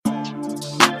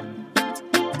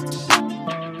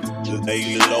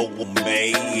Lay low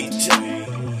major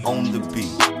on the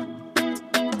beat.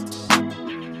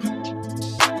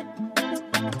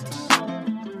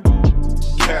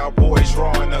 Cowboys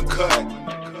raw and uncut.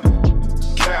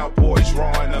 Cowboys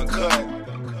raw and uncut.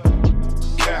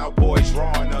 Cowboys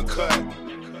raw and uncut.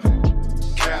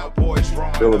 Cowboys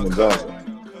raw and uncut.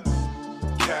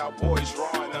 Cowboys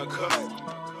raw and uncut.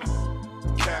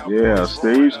 Yeah,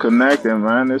 Steve's connecting,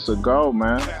 man. It's a go,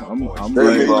 man. I'm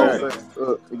glad.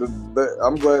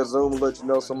 I'm glad Zoom let you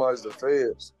know somebody's the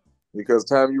feds, because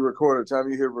time you record, time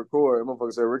you hit record,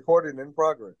 motherfuckers say recording in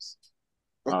progress.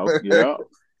 Oh yeah.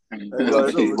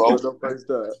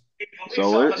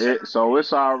 So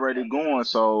it's already going.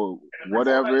 So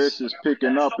whatever is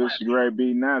picking up, it's ready to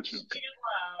be natural.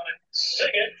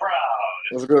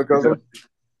 What's good, cousin?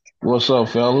 What's up,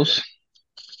 fellas?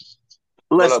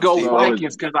 Let's go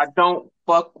Vikings, because I don't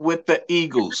fuck with the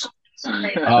Eagles.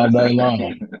 All day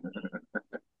long.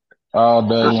 All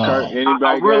day long.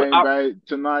 Anybody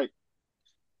tonight?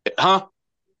 Huh?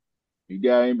 You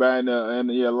got anybody in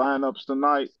your lineups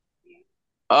tonight?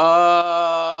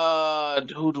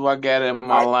 Who do I got in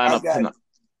my lineup tonight?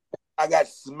 I got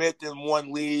Smith in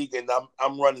one league, and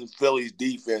I'm running Philly's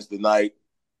defense tonight.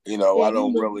 You know, I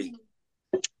don't really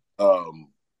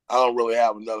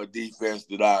have another defense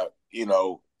that I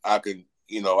can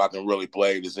really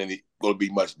play. There's going to be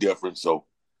much different. So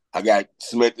I got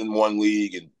Smith in one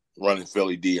league and running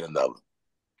Philly D in another.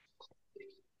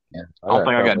 Yeah, I don't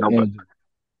think I got nobody.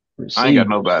 I ain't got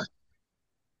nobody.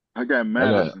 I got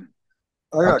Madison.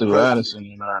 I threw Addison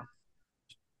in there.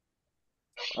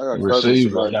 I got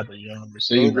receiver. I got the young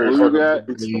receiver. Who you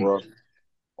got?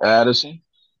 Addison,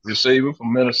 receiver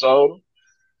from Minnesota.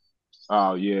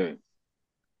 Oh yeah.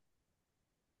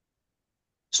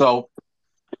 So,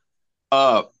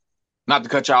 not to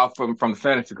cut you off from the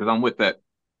fantasy, because I'm with that,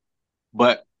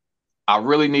 but I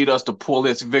really need us to pull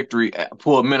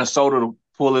Minnesota to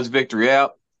pull this victory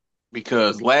out,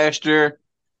 because last year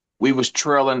we was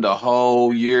trailing the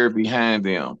whole year behind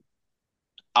them.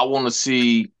 I want to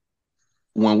see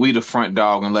when we the front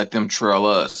dog and let them trail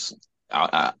us.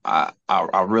 I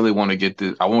really want to get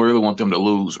this. I really want them to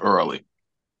lose early.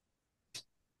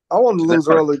 I want to lose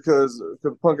early because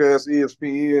punk ass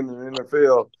ESPN and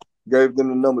NFL gave them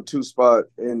the number 2 spot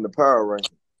in the power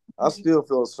ranking. I still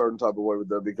feel a certain type of way with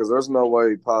that, because there's no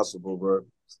way possible, bro,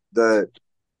 that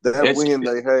win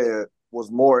they had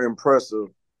was more impressive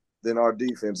than our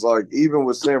defense. Like, even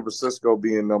with San Francisco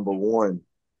being number 1,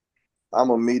 I'm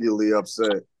immediately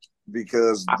upset,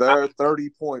 because their 30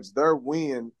 points, their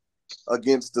win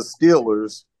against the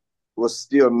Steelers was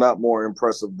still not more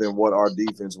impressive than what our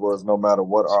defense was, no matter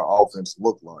what our offense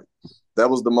looked like. That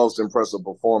was the most impressive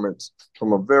performance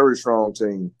from a very strong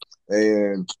team.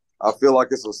 And I feel like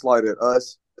it's a slight at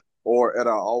us or at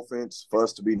our offense for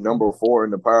us to be number 4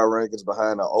 in the power rankings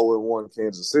behind an 0-1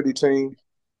 Kansas City team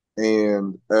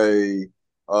and a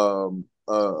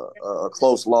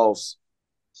close loss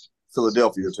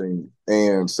Philadelphia team,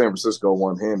 and San Francisco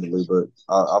won handily, but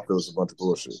I feel it's a bunch of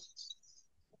bullshit.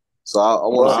 So I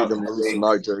want to see them lose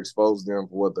tonight to expose them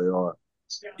for what they are.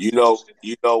 You know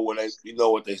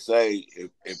what they say.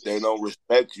 If they don't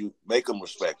respect you, make them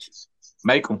respect you.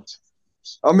 Make them.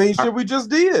 I mean, shit, we just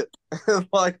did.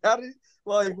 What the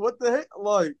heck?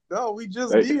 Like, no, we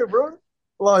just did, bro.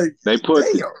 Like, they put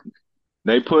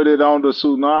it on the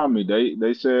tsunami.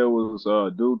 They said it was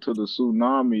due to the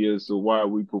tsunami as to why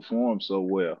we performed so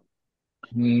well.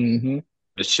 Mm-hmm.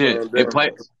 The shit.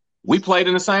 We played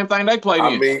in the same thing they played in.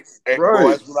 I mean,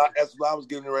 right. That's what I was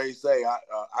getting ready to say.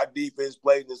 Our defense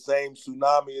played in the same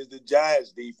tsunami as the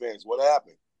Giants' defense. What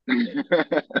happened?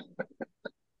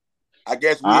 I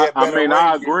guess we had better rankings.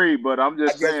 I agree, but I'm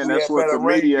just saying that's what the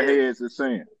media heads are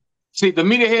saying. See, the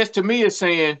media heads to me is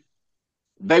saying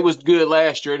they was good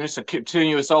last year, and it's a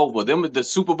continuous over. Them with the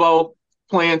Super Bowl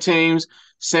playing teams,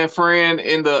 San Fran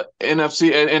in the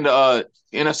NFC and the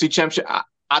NFC Championship.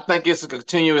 I think it's a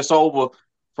continuous over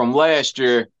from last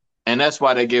year, and that's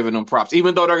why they're giving them props.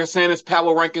 Even though they're saying it's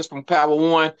power rankings from Power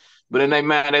 1, but in their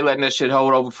mind, they letting that shit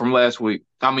hold over from last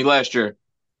year.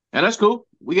 And that's cool.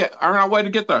 We got earn our way to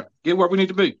get there, get where we need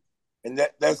to be. And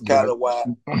that's kind of why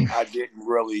I didn't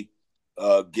really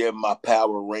give my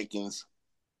power rankings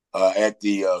at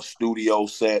the studio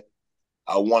set.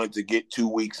 I wanted to get 2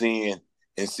 weeks in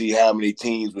and see how many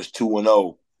teams was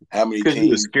 2-0. How many teams? You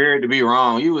was scared to be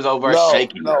wrong. You was over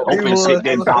shaking, hoping shit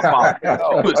didn't pop off. I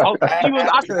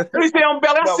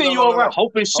seen you over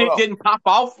hoping shit didn't pop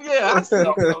off. Yeah, I see.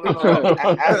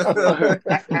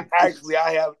 Actually,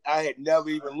 I had never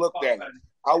even looked at it.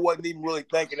 I wasn't even really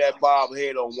thinking that far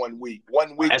ahead on 1 week.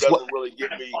 1 week doesn't really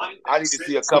get me. I need to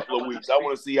see a couple of weeks. I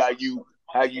want to see how you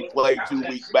how you play 2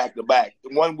 weeks back to back.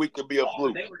 1 week could be a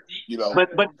fluke, you know. But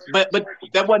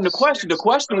that wasn't the question. The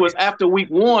question was after week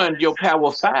 1, your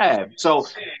Power 5. So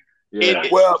Yeah.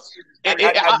 off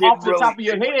the top of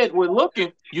your head, we're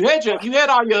looking. You had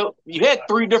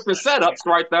 3 different setups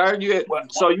right there.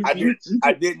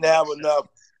 I didn't have enough.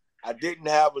 I didn't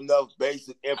have enough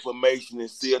basic information and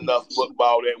see enough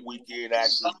football that weekend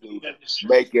actually to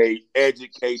make a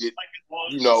educated,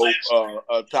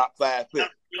 a top 5 pick.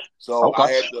 So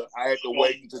I had to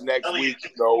wait until next week,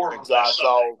 until I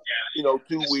saw, 2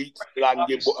 weeks and I can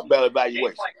get a better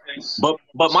evaluation. But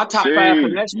my top 5 for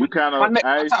next week, my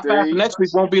top 5 for next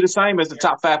week won't be the same as the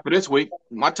top 5 for this week.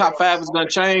 My top 5 is going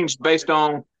to change based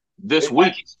on this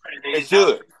week. It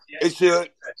should. It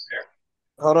should.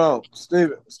 Hold on,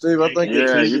 Steve. I think you're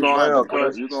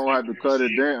gonna have to cut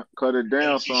it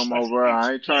down some over.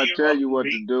 I ain't trying to tell you what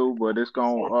to do, but that's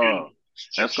gonna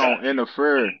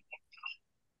interfere.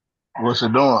 What's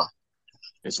it doing?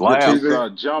 It's loud.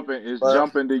 It's jumping. It's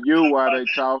jumping to you while they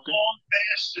talking.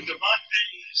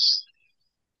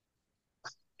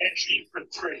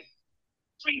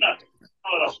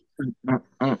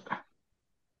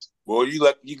 Well, you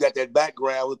got that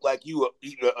background. Look like you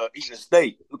eating a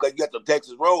steak. Look like you got the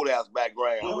Texas Roadhouse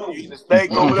background. You eating a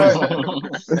steak over there?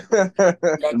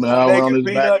 I went on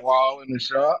this back wall in the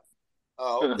shop.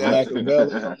 Oh, okay. Back of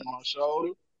belly on my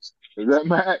shoulder. Is that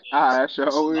Mac? I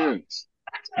sure is.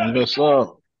 Yes, sir.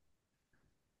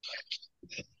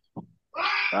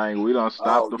 Dang, we don't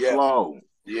stop the flow.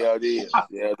 Yeah, it is.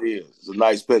 Yeah, it is. It's a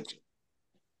nice picture.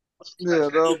 Yeah,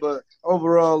 no, but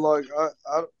overall, like I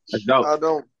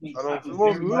don't. What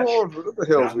the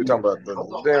hell is we talking about?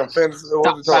 The damn fantasy.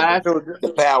 Top 5.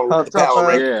 The power.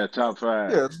 Yeah, top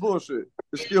 5. Yeah, it's bullshit.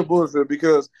 It's still bullshit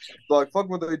because, like, fuck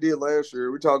what they did last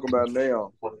year. We're talking about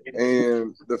now,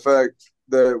 and the fact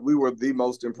that we were the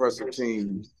most impressive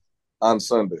team on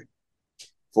Sunday.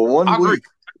 For 1 week,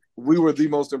 we were the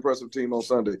most impressive team on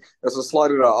Sunday. That's a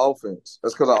slight of our offense.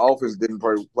 That's because our offense didn't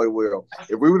play well.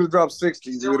 If we would have dropped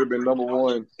 60, we would have been number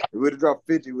 1. If we would have dropped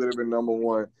 50, we would have been number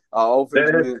 1. Our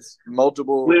offense missed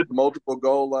multiple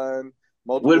goal line,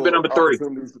 multiple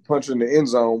opportunities to punch in the end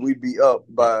zone. We'd be up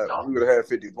by, we would have had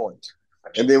 50 points.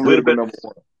 And then we would have been number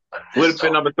 1. Would have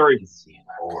been number 3.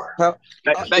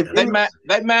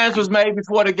 That match was made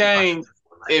before the game.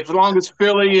 As long as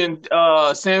Philly and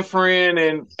San Fran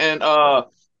and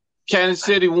Kansas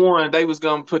City won, they was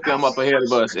gonna put them up ahead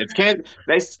of us.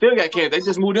 They still got Kansas. They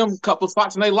just moved them a couple of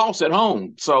spots and they lost at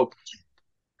home. So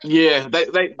yeah, they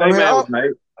was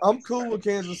made. I'm cool with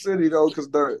Kansas City though, because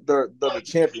they're the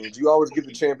champions. You always give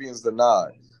the champions the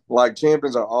nod. Like,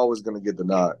 champions are always going to get the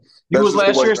nod. You was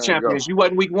last year's champions. You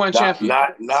wasn't week 1 champion.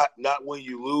 Not when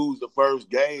you lose the first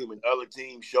game and other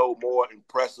teams show more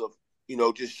impressive.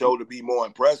 Just show to be more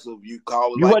impressive. You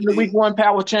call it. You wasn't the week 1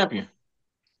 power champion.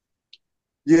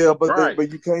 Yeah,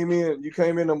 but you came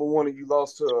in number 1 and you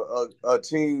lost to a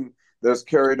team that's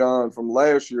carried on from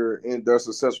last year and their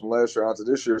success from last year onto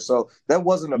this year. So that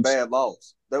wasn't a bad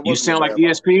loss. You sound like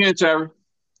ESPN, Terry.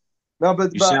 No,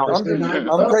 but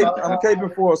I'm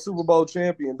caping for a Super Bowl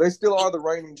champion. They still are the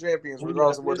reigning champions,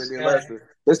 regardless of what they did last year.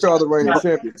 They still are the reigning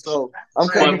champions. So I'm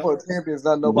caping for champions,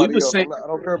 not nobody else. I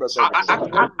don't care about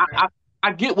that.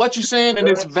 I get what you're saying, and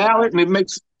it's valid, and it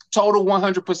makes total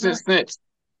 100% sense.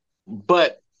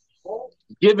 But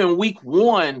given week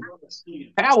 1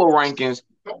 power rankings,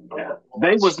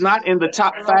 they was not in the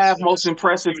top 5 most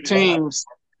impressive teams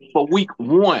for week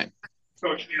 1.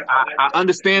 I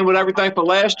understand with everything for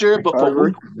last year, but for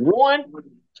week 1,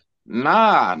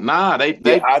 nah. I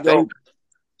don't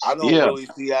really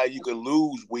see how you can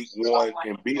lose week 1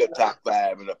 and be a top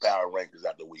 5 in the power rankings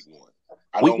after week 1.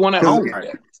 Week 1 at home.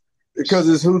 Because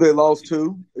it's who they lost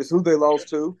to.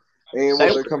 And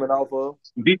what they're coming off of.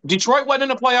 Detroit wasn't in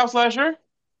the playoffs last year.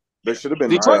 They should have been.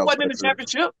 Detroit wasn't in the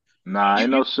championship. Nah, ain't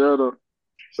no shoulda.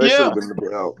 They should have been in the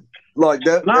playoff. Like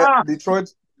that. Nah.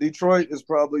 Detroit is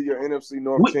probably your NFC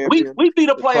North champion. We beat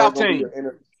a playoff team.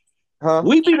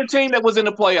 We beat a team that was in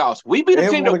the playoffs. We beat a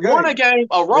team that won a game,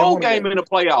 a road game in the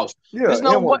playoffs. Yeah, there's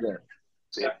no what.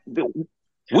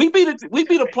 We beat a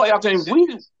playoff team.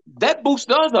 That boosts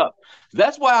us up.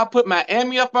 That's why I put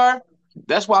Miami up there.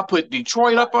 That's why I put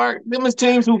Detroit up there. Them is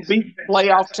teams who beat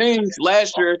playoff teams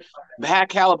last year, the high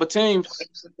caliber teams.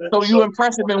 So you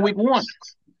impressive in week 1.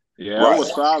 Yeah, that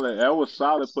was solid. That was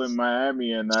solid putting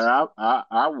Miami in there.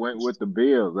 I went with the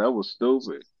Bills. That was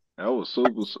stupid. That was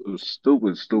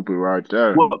stupid right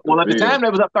there. Well, at the time, they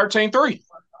was up 13-3.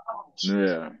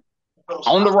 Yeah.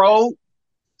 On the road,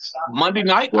 Monday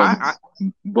night.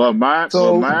 But Miami's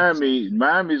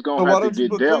going to have to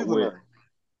get dealt with.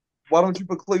 Why don't you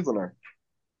put Cleveland there?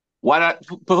 Why not?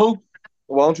 For who?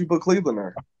 Why don't you put Cleveland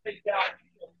there?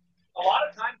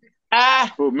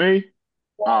 For me?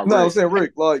 Oh, No, I'm Rick. saying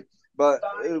Rick. Like, but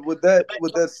with that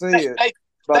said,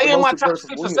 by the They in most my top impressive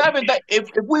 6 or win, 7. If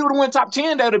we would have won top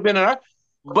 10, they would have been there.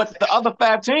 But the other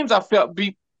 5 teams I felt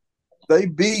beat. they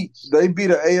beat an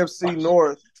AFC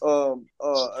North, a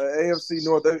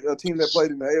team that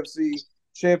played in the AFC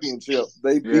Championship.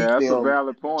 They beat Yeah, that's a them.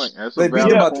 valid point. They beat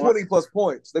them by point. 20 plus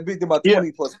points. They beat them by Yeah.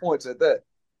 20 plus points at that.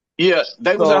 Yeah,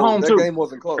 they was So at home that too. game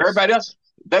wasn't close. Everybody else,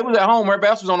 they was at home. Everybody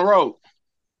else was on the road.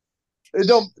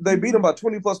 They beat them by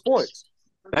 20 plus points.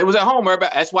 They was at home.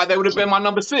 Everybody. That's why they would have been my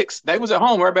number 6. They was at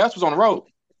home. Everybody else was on the road.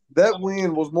 That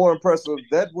win was more impressive.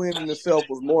 That win in itself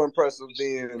was more impressive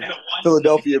than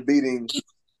Philadelphia beating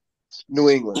New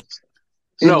England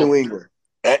New England.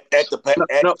 For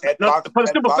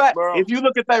the simple fact, if you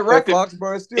look at that record,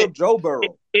 Foxborough is still Joe Burrow.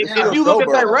 If you look at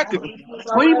that record,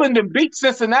 Cleveland and beat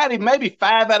Cincinnati maybe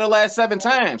 5 out of the last 7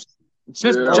 times.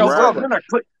 Since Joe Burrow,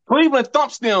 Cleveland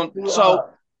thumps them. So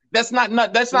that's not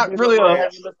really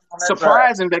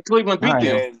surprising that Cleveland beat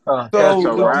them. So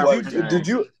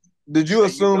did you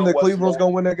assume that Cleveland was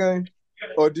going to win that game,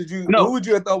 or did you? No. Who would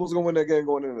you have thought was going to win that game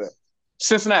going into that?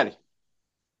 Cincinnati.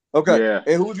 Okay. Yeah.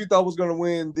 And who would you thought was going to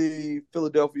win the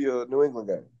Philadelphia-New England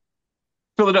game?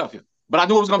 Philadelphia. But I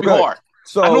knew it was going to be hard.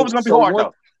 So I knew it was going to be hard,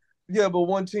 though. Yeah, but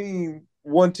one team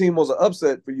was an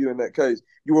upset for you in that case.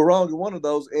 You were wrong in one of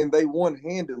those, and they won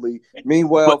handily.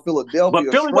 Meanwhile, Philadelphia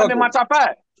But Philly wasn't in my top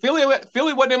 5. Philly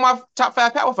wasn't in my top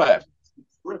 5 Power 5.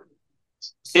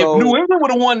 So, if New England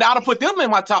would have won, I'd have put them in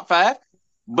my top 5.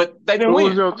 But they didn't win.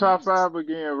 Who was your top 5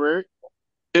 again, Rick?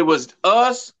 It was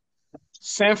us,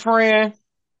 San Fran,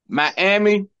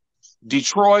 Miami,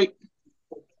 Detroit.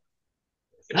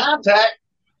 Contact.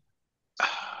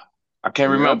 I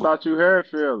can't remember. I thought you had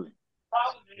Philly.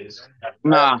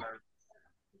 Nah.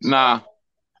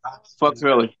 Fuck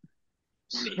Philly.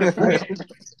 I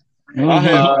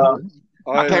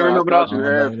can't remember. I thought you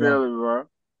had Philly, bro.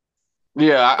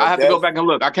 Yeah, I have to go back and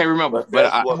look. I can't remember. But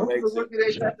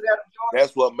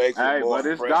that's what makes it more but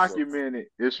it's documented.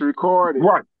 It's recorded.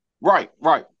 Right.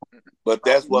 But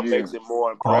that's what makes it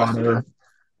more impressive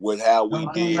with how we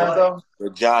did the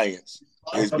Giants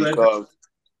is because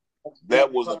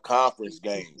that was a conference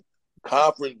game.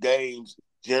 Conference games,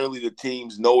 generally the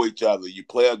teams know each other. You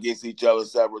play against each other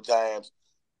several times.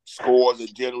 Scores are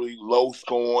generally low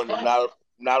scoring and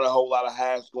not a whole lot of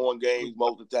high scoring games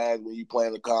most of the time when you play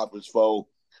in a conference foe.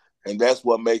 And that's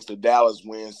what makes the Dallas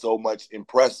win so much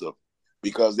impressive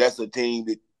because that's a team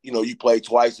that, you play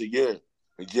twice a year.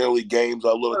 And generally games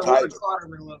are a little tighter.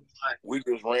 We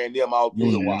just ran them out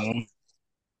through the wire.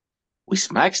 We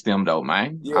smacked them though,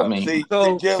 man. Yeah, I mean, Rick,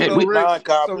 games, you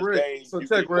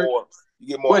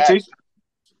get more action.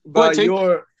 By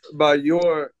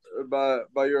your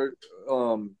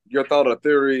thought or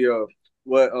theory of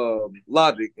what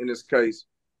logic in this case,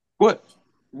 what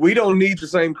we don't need the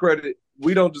same credit.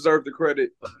 We don't deserve the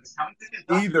credit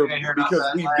either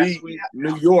because we beat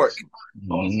New York.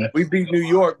 We beat New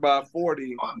York by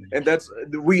 40, and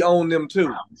we own them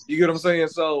too. You get what I'm saying?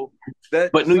 So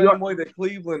that the same way that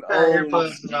Cleveland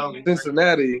owns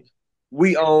Cincinnati,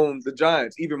 we own the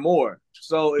Giants even more.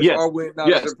 So it's our win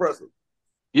not as impressive.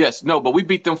 Yes, no, but we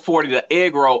beat them 40 to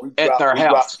egg roll at their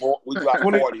house. We dropped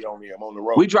 40 on them on the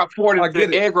road. We dropped 40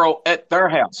 to egg roll at their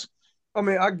house. I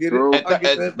mean, I get it. I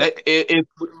get that.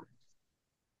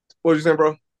 What you saying,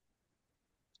 bro?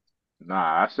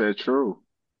 Nah, I said true.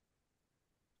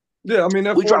 Yeah, I mean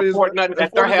we dropped 40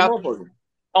 at their house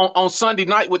on Sunday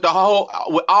night with all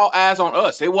eyes on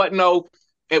us. It wasn't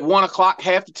at 1:00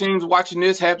 half the teams watching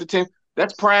this, half the team.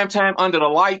 That's prime time under the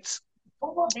lights.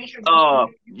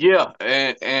 Yeah,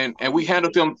 and we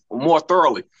handled them more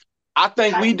thoroughly. I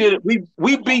think we did it.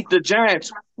 We beat the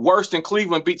Giants worse than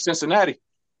Cleveland beat Cincinnati.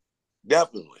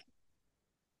 Definitely,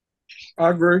 I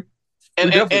agree.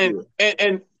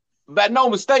 And by no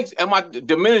mistakes, am I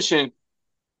diminishing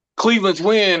Cleveland's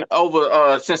win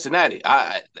over Cincinnati?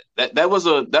 That was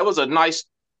a nice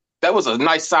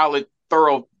solid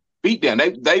thorough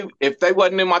beatdown. They if they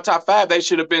wasn't in my top 5, they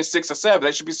should have been 6 or 7.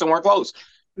 They should be somewhere close.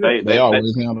 They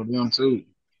always handle them too.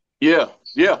 Yeah.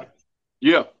 That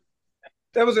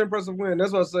was an impressive win.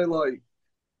 That's why I say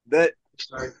that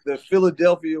the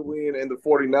Philadelphia win and the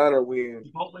 49er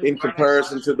win in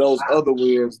comparison to those other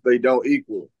wins, they don't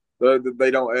equal.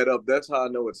 They don't add up. That's how I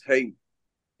know it's hate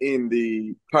in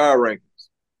the power rankings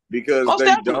because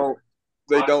they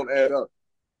don't add up.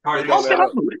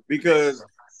 Because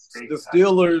the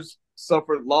Steelers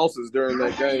suffered losses during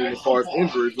that game as far as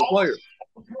injuries with players.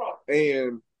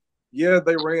 And yeah,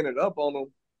 they ran it up on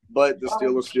them, but the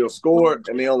Steelers still scored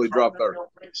and they only dropped 30.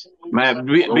 Man,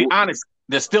 be honest.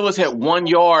 the Steelers had 1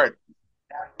 yard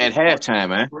at halftime,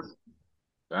 man.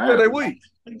 Yeah, they weak.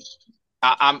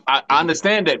 I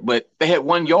understand that, but they had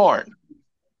 1 yard.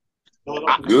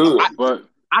 Good, but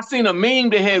I seen a meme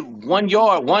that had 1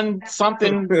 yard, one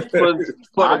something for the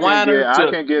winer.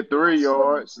 I can get 3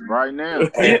 yards right now.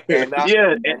 and I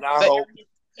Yeah,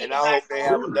 hope they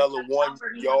have another 1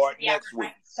 yard next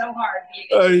week.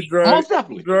 Hey, Dre, most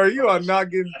definitely. Dre, you are not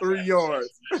getting 3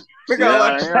 yards. Look Yeah, how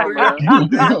I am, man.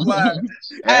 damn lie.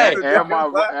 Hey, And my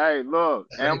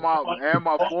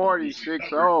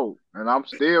 46-0, and I'm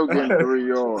still getting 3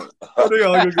 yards. They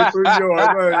all gonna get 3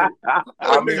 yards.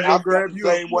 I mean, I grab felt the you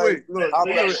up same way. quick. Look, I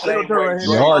they felt the same turn way. around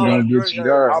You are gonna get your I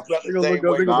yard. felt They the gonna same look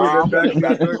up. way. They gonna Nah, get that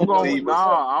back.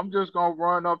 I'm just gonna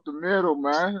run up the middle,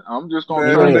 man. I'm just gonna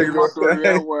Man, try them to niggas get my gonna- 3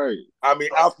 that way. I mean,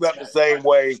 I felt the same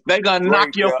way. they gonna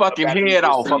knock your fucking head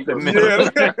off up the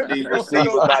middle. Yeah, These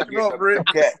receivers not getting the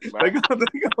catch, They man.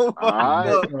 gonna All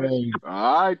right. fuck Hey,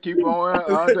 All right, keep on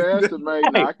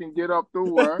underestimating. Hey. I can get up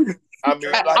through there. I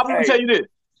mean, like, I'm gonna tell you this.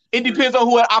 It depends on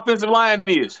who the offensive line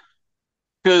is.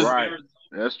 Because Right.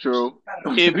 That's true.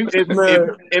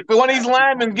 if one of these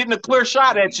linemen getting a clear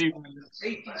shot at you,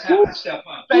 baby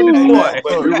boy.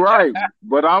 You're right.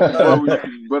 But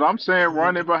I'm saying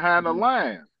running behind the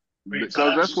line.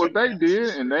 Because that's what they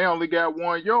did, and they only got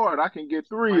 1 yard. I can get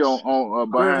 3 on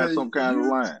behind some kind of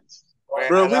line.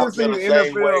 Bro, we I done feel seen the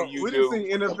same way NFL. you We do done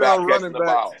seen about NFL catching running the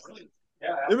backs. ball.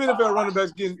 Them NFL running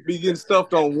backs be getting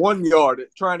stuffed on 1 yard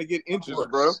trying to get inches,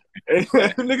 bro. And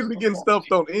niggas be getting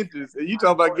stuffed on inches, and you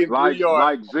talking about getting 3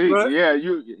 yards. Like Zeke, bro.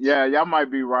 y'all might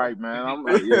be right, man.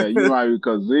 You might,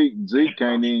 because Zeke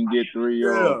can't even get 3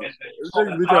 yards.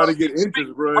 Niggas be trying to get inches,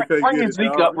 bro. Can't Bring get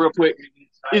Zeke it, up real quick.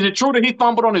 Is it true that he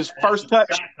fumbled on his first touch?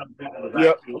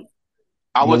 Yep.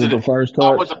 I was the first I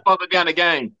touch. was further down the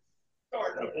game.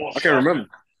 I can't remember.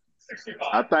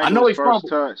 I think I know his he first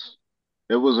fumbled. touch.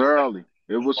 It was early.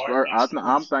 It was.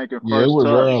 I'm thinking first Yeah, it was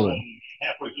touch. early.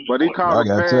 But he caught I a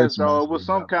got pass text though. It was messages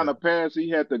some about kind that. of pass. He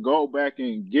had to go back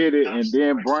and get it, and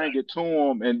then bring it to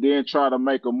him, and then try to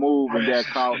make a move, and got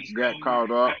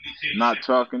caught up, not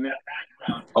tucking it.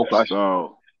 Okay.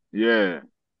 So yeah,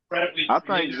 I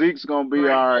think Zeke's gonna be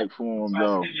all right for him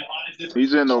though.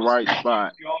 He's in the right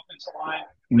spot.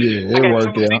 Yeah, it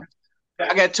worked out.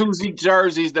 I got 2 Zeke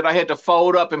jerseys that I had to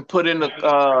fold up and put in a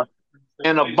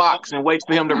box and wait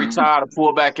for him to retire to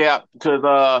pull back out because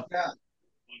I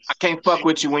can't fuck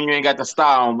with you when you ain't got the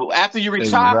style on. But after you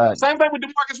retire, Exactly. same thing with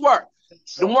DeMarcus Ware.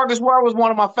 DeMarcus Ware was one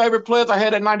of my favorite players. I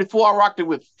had at 94. I rocked it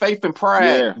with faith and pride.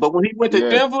 Yeah. But when he went to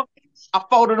Denver, I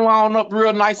folded him on up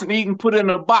real nice and neat and put it in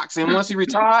a box. And once he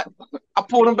retired, I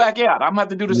pulled him back out. I'm gonna have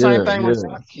to do the same thing with,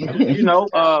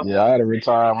 yeah, I had to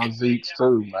retire my Zeeks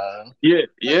too, man. Yeah.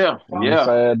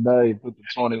 Sad day. Put the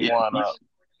 21 up.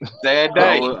 Sad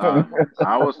day.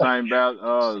 I was thinking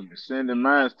about sending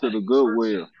mine to the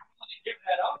Goodwill.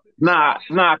 Nah,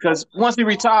 because once he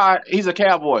retired, he's a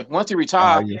Cowboy. Once he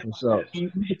retired, Yeah, for sure. you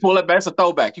can pull that back. It's a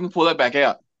throwback. You can pull that back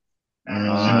out.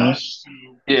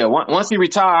 Yeah, once he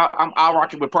retired, I'll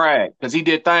rock it with pride because he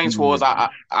did things for us. I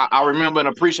remember and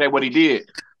appreciate what he did.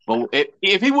 But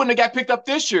if he wouldn't have got picked up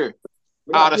this year,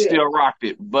 I'd have still rocked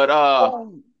it. But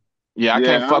yeah, I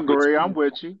can't fuck with you. I'm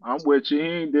with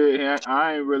you.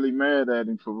 I ain't really mad at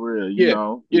him for real. You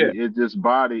know, it just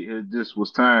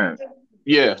was time.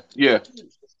 Yeah,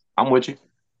 I'm with you.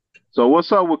 So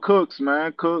what's up with Cooks,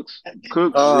 man? Cooks,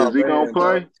 is he gonna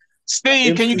play?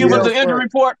 Steve, can you give us the injury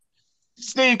report?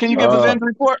 Steve, can you give us the injury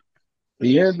report?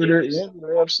 He entered the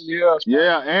FCS.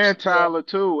 Yeah, and Tyler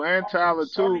too,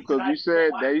 because you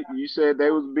said they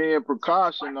was being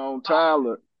precaution on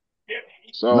Tyler.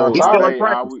 So No,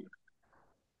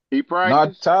 he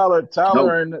practiced. Tyler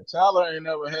ain't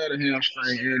never had a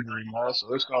hamstring injury, man.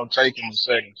 So it's gonna take him a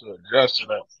second to adjust to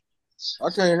that.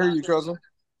 I can't hear you, cousin.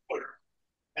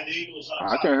 I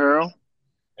can hear him.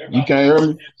 You can't hear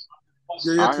me?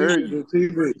 Yeah, I hear you. The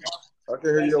TV. I can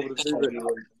hear you over the TV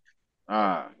anyway.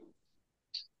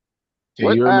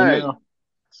 Can you hear me now?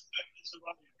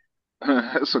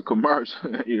 That's a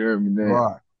commercial. You hear me now?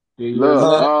 Right.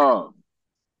 Look,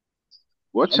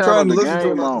 what channel the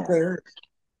game on?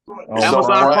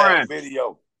 Amazon Prime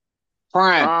video.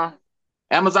 Prime.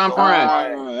 Amazon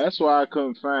Prime. That's why I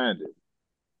couldn't find it.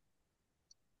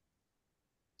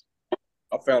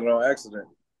 I found it on accident.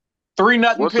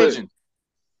 3-0 Pigeon.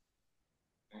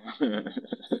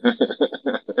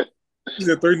 He's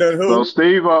a 3-0 who? So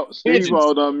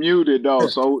Steve-O done muted though.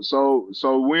 So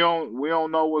we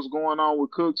don't know what's going on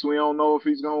with Cooks. We don't know if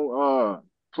he's gonna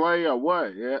play or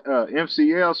what.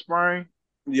 MCL sprain.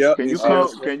 Yeah. Can you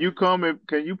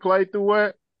play through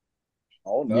it?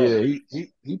 Oh no. Yeah,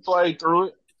 he played through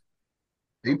it.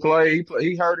 He played.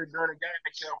 He heard it during the game.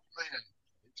 He kept playing.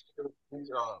 He's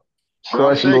But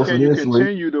I'm saying, questionable can you mentally.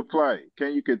 continue to play?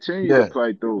 Can you continue to Yeah,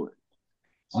 play through it?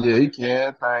 yeah, he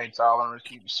can. Pain tolerance,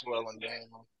 keep swelling down.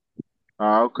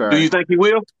 Do you Okay. think he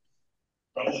will?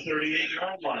 From the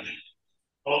 38-yard line.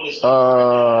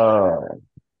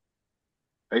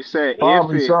 They said if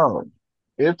Probably it. so.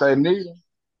 If they need him.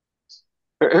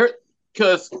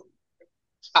 Because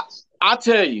I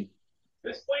tell you,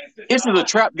 this is a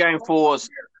trap game for us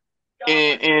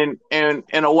in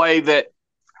a way that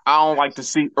I don't like to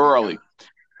see early.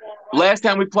 Last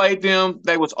time we played them,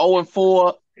 they was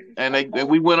 0-4, and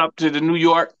we went up to the New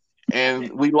York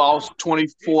and we lost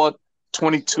 24-22,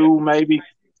 maybe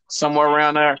somewhere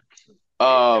around there.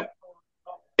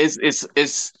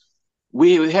 It's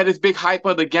we had this big hype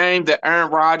of the game that Aaron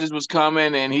Rodgers was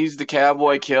coming and he's the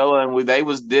Cowboy killer, and they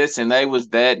was this and they was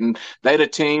that, and they the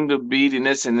team to beat and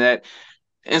this and that.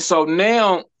 And so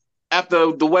now,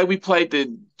 after the way we played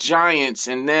the Giants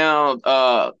and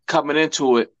now coming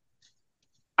into it,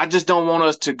 I just don't want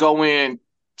us to go in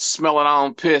smelling our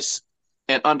own piss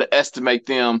and underestimate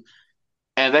them.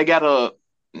 And they got a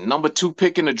number 2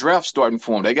 pick in the draft starting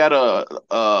for them. They got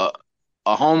a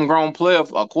homegrown player,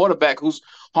 a quarterback who's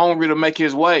hungry to make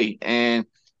his way. And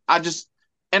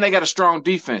they got a strong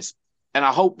defense. And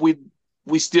I hope we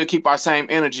still keep our same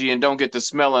energy and don't get to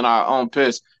smelling our own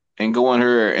piss and go in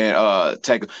here and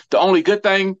take it. The only good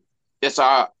thing is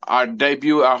our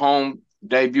debut, our home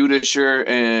debut this year,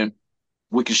 and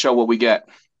we can show what we got.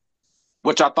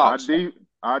 What's your Our thoughts?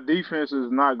 our defense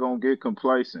is not gonna get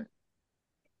complacent.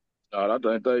 I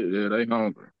think they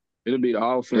hungry. It'll be the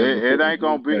offense It before the ain't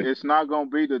gonna be. defense. It's not gonna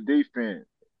be the defense.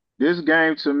 This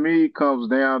game to me comes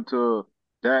down to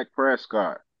Dak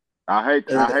Prescott. I hate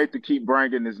to keep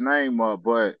bringing his name up,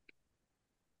 but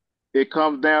it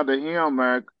comes down to him,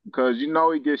 man, because you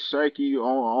know he gets shaky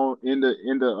on in the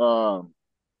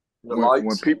The when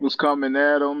lights. people's coming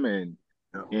at him,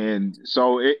 and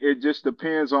so it just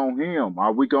depends on him.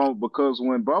 Are we going, because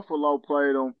when Buffalo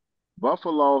played them,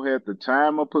 Buffalo had the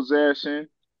time of possession.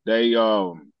 They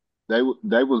they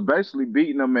was basically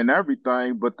beating them in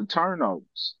everything, but the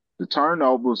turnovers. The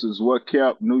turnovers is what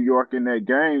kept New York in that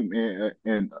game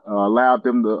and allowed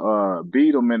them to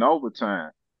beat them in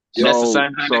overtime. That's the So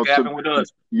same thing that happened with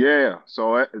us. yeah,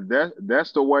 so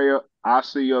that's the way I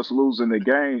see us losing the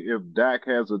game if Dak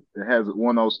has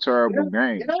one of those terrible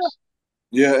games.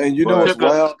 Yeah, and you know But what's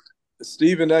wild?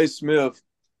 Stephen A. Smith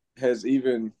has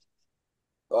even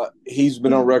he's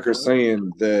been on record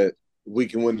saying that we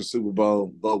can win the Super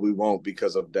Bowl, but we won't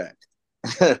because of Dak.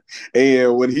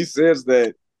 And when he says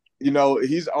that, you know,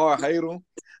 he's our hater.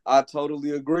 I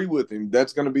totally agree with him.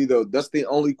 That's going to be that's the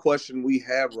only question we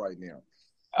have right now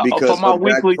because For my of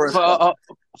Dak weekly Prescott.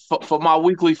 for my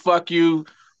weekly fuck you,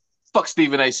 fuck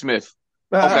Stephen A. Smith.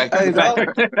 Okay. Hey, dog.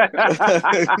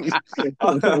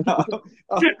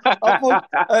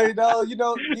 Hey, dog. You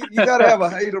know you gotta have a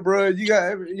hater, bro. You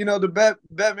got the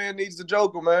Batman needs the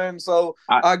Joker, man. So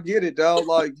I get it, dog.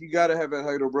 Like you gotta have a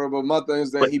hater, bro. But my thing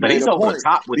is that he but made he's a over the point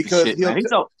top with because this shit, man.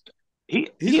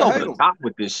 He's a over hater. the top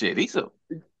with this shit.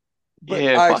 But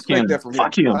Yeah, I fuck expect him. that from him.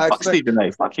 Fuck him. Fuck Stephen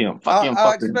A. Fuck him. Fuck him. I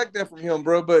Fuck him. expect that from him,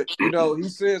 bro. But you know, he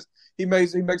says he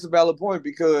makes a valid point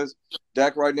because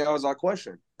Dak right now is our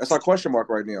question. That's our question mark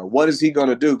right now. What is he going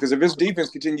to do? Because if his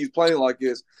defense continues playing like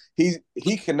this, he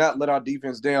cannot let our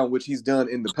defense down, which he's done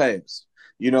in the past.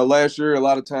 You know, last year a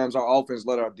lot of times our offense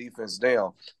let our defense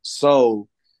down. So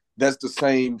that's the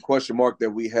same question mark that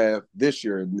we have this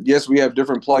year. Yes, we have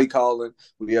different play calling.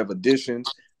 We have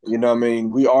additions. You know what I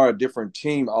mean? We are a different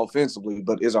team offensively,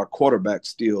 but is our quarterback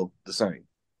still the same?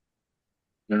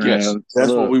 Yes.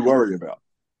 That's what we worry about.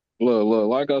 Look,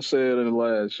 like I said in the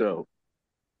last show,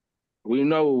 we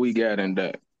know what we got in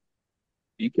Dak.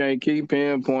 You can't keep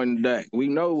pinpointing Dak. We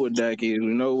know what Dak is. We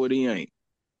know what he ain't.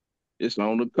 It's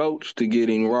on the coach to get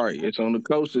him right. It's on the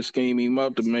coach to scheme him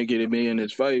up to make it be in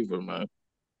his favor, man.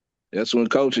 That's when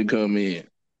coaching come in.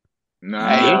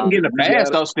 Hey, he ain't getting a pass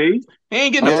though, Steve. He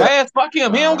ain't getting a pass. Fuck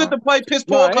him. He don't get to play piss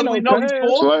poor because we know he's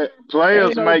poor.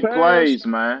 Players make plays,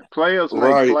 man. Players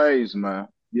make plays, man.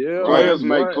 Yeah, players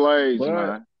make plays,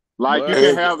 man. Like you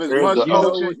can have as much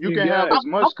coaching, you can have as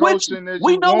much coaching as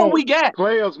we you know want. what we got.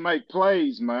 Players make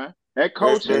plays, man. That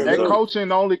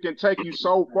coaching only can take you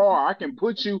so far. I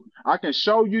can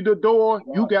show you the door.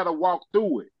 You got to walk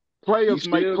through it. Players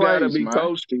make plays,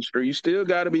 man. You still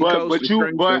got to be but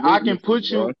I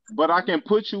can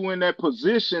put you in that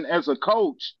position as a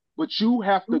coach. But you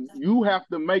have to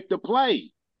make the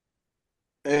play.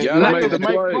 And You gotta make Players the make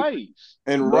play. plays.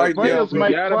 and But right now, Players you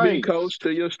make gotta be plays. coached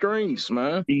to your strengths,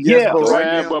 man. yes, Yeah. but right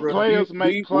Man, now, but bro. players make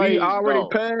We plays already though.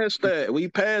 passed that. We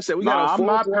passed that. We got a Nah, I'm fourth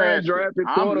not round past it. drafted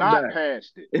I'm not quarterback.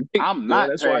 past it. I'm Well, not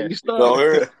that's why you past it. So stuck.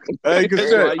 here, Hey, good That's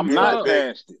here's, why shit. you I'm not here's a stuck. big,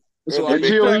 past it. That's here's why a you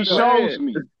big Until stuck, he thing, man. shows lad.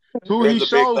 me. Till Here's he a big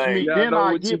shows thing. me, You gotta then know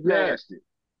I what you get got. past it.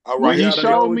 All When right, You he here's gotta a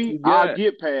big, know show what me, you I got.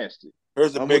 get past it.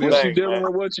 here's a I'm big with Once you. you thing, dealing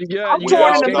man. with what you got, I'm you We torn in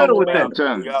gotta all the skate talked middle with with that. I'm about, it.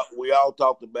 telling you. we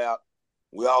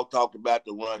all talked about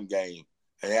the run game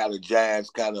and how the Giants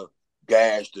kind of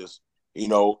gashed us,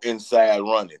 inside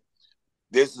running.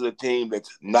 This is a team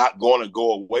that's not going to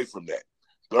go away from that.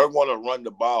 They're going to run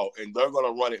the ball, and they're going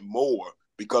to run it more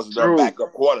because of their True.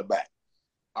 backup quarterback.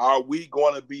 Are we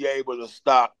going to be able to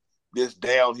stop this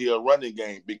downhill running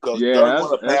game? Because Yeah,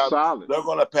 that's solid. they're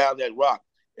going to pound that rock.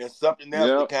 And something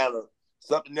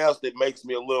else that makes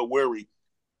me a little weary.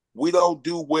 We don't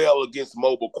do well against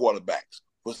mobile quarterbacks.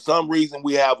 For some reason,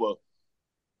 mobile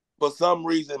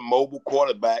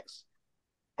quarterbacks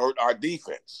hurt our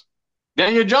defense.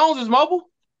 Daniel Jones is mobile.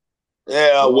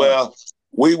 Yeah, well,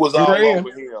 we was He all ran. over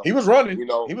him. He was running. You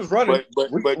know, He was running.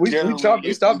 but We generally, stopped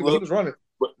him, but he was running.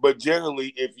 but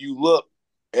generally, if you look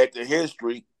at the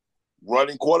history,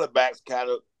 running quarterbacks kind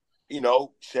of,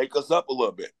 shake us up a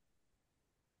little bit.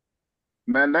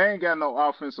 Man, they ain't got no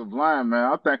offensive line,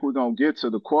 man. I think we're gonna get to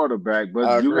the quarterback, but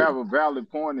I you agree. have a valid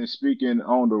point in speaking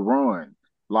on the run.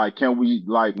 Like, can we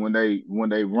like when they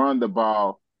run the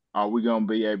ball, are we gonna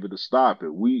be able to stop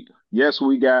it? We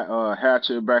got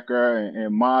Hatcher back there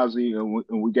and Mozzie, and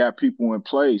we got people in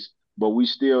place, but we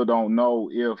still don't know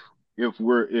if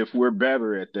we're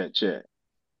better at that check.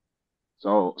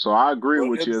 So I agree Well,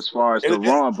 with you as far as the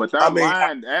run, but I that mean,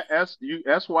 line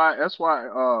that's why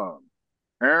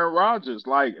Aaron Rodgers,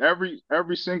 like every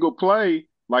single play,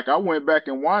 like I went back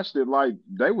and watched it, like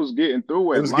they was getting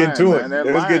through It at was getting line, to man. him.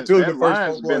 It was getting to him the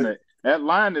first four plays. That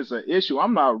line is an issue.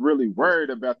 I'm not really worried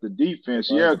about the defense.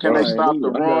 That line's Yeah, a can they problem. stop the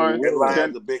I never run? that was.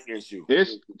 line's a big issue.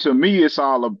 It's to me, it's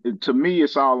all on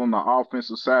the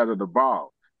offensive side of the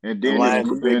ball. And The then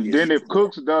line's a big issue. if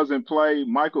Cooks doesn't play,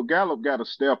 Michael Gallup got to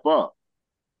step up.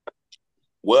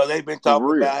 Well, they've been For talking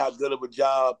real. about how good of a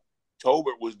job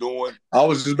Tolbert was doing. I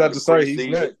was just about to say he's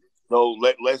next. So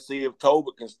let's see if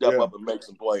Tolbert can step up and make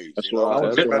some plays. That's You know, what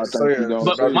I think you're gonna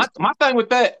But see. my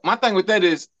thing with that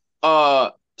is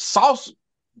Sauce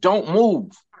don't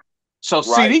move. So Right.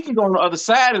 CD can go on the other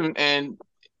side and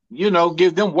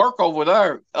give them work over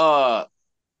there.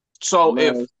 So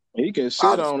Man, if he can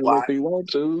sit on him spot. if he want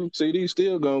to, CD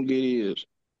still gonna get his.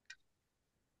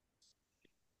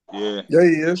 Yeah. Yeah,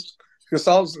 he is. Because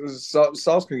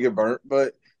Sauce can get burnt,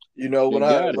 but when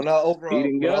I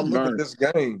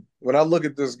look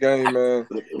at this game, man,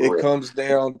 it comes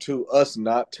down to us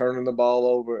not turning the ball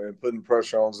over and putting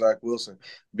pressure on Zach Wilson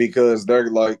because they're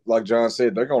like John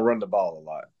said, they're gonna run the ball a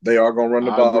lot. They are gonna run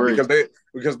the ball agree.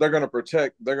 because they're gonna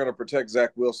protect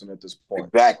Zach Wilson at this point.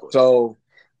 Exactly. So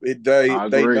they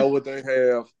know what they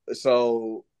have.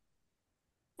 So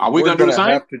are we gonna do the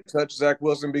same? Have to touch Zach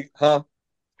Wilson?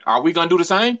 Are we gonna do the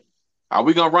same? Are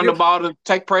we gonna run the ball to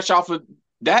take pressure off of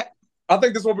Dak? I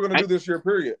think that's what we're gonna do this year.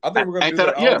 Period. I think we're gonna do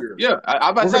that all year. Yeah.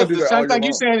 I'm about to say the same thing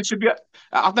you saying. It should be.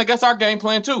 I think that's our game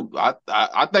plan too. I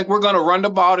think we're gonna run the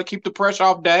ball to keep the pressure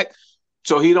off Dak,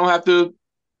 so he don't have to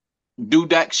do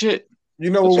Dak shit. You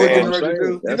know what we're getting ready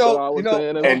to do.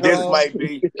 And this might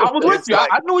be. I was with you.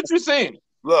 I knew what you're saying.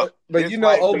 Look, but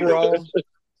overall.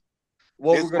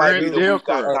 What we're going to do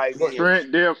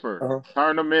Trent Dilfer.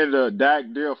 Turn him into Dak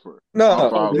Dilfer.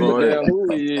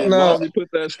 He put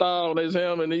that style on his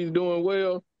helmet and he's doing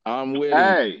well. I'm with him.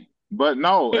 Hey, but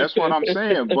no, that's what I'm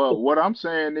saying. But what I'm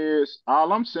saying is,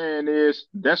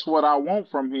 that's what I want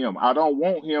from him. I don't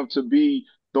want him to be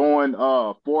throwing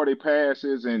 40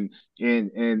 passes and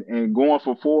going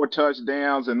for 4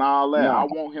 touchdowns and all that. No. I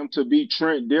want him to be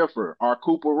Trent Dilfer or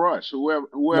Cooper Rush, whichever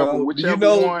one.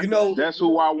 That's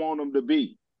who I want him to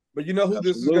be. But you know who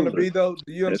this is going to be, though?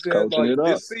 Do you understand? Like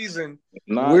this season,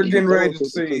 we're getting ready to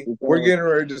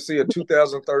see a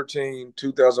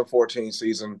 2013-2014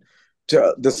 season.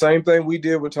 The same thing we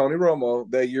did with Tony Romo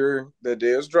that year that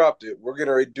Dez dropped it. We're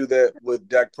getting ready to do that with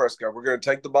Dak Prescott. We're going to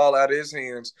take the ball out of his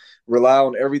hands, rely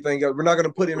on everything else. We're not going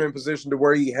to put him in position to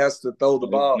where he has to throw the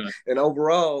ball. And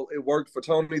overall, it worked for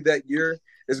Tony that year.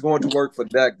 It's going to work for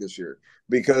Dak this year.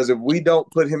 Because if we don't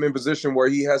put him in position where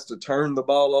he has to turn the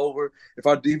ball over, if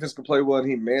our defense can play well and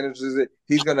he manages it,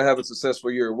 he's going to have a successful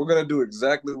year. We're going to do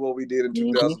exactly what we did in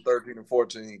 2013 and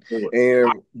 14.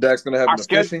 And Dak's going to have an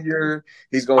efficient year.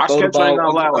 He's going to throw the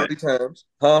ball under 30 times.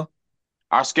 Huh?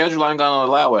 Our schedule ain't going to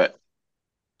allow it.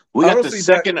 We got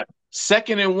the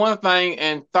second in one thing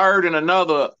and third in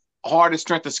another hardest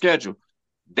strength of schedule.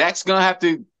 Dak's gonna have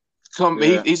to come.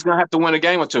 Yeah. He's gonna have to win a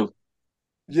game or two.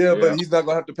 Yeah, but he's not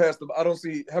gonna have to pass the. I don't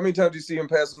see how many times you see him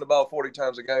passing the ball 40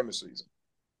 times a game this season.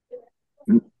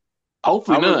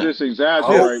 Hopefully I was none. just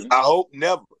exaggerating. I hope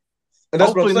never. And that's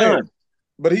Hopefully what I'm saying. none.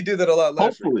 But he did that a lot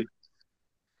last Hopefully.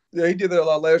 year. Yeah, he did that a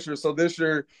lot last year. So this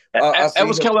year, That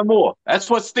was Kellen Moore. That's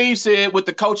what Steve said with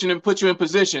the coaching and put you in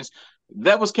positions.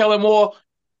 That was Kellen Moore,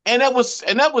 and that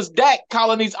was Dak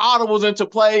calling these audibles into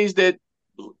plays that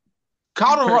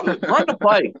run the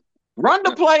play. Run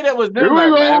the play that was in there,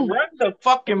 man. Run the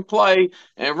fucking play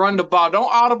and run the ball.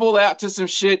 Don't audible out to some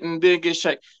shit and then get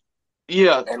shaken.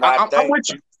 Yeah, And I'm with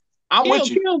you. I'm with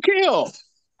you. Kill.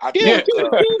 I Yeah, think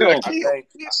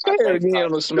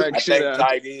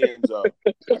tight ends.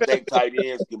 I think tight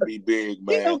ends can be big,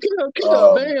 man.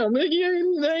 Kill. Damn,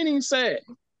 nigga, they ain't even sad.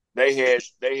 They had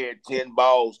 10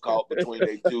 balls caught between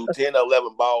their 10 or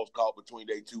 11 balls caught between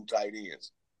their two tight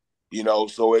ends. You know,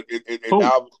 so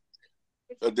now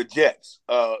the Jets.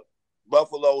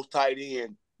 Buffalo's tight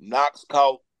end, Knox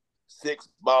caught 6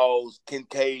 balls,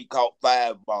 Kincaid caught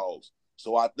 5 balls.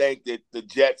 So I think that the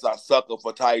Jets are sucker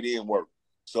for tight end work.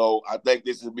 So I think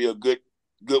this will be a good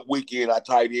weekend. Our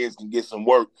tight ends can get some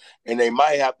work, and they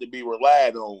might have to be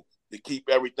relied on to keep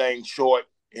everything short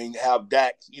and have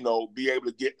Dak, be able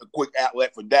to get a quick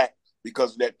outlet for Dak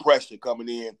because of that pressure coming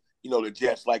in. The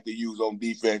Jets like to use on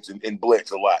defense and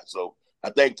blitz a lot. So I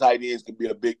think tight ends can be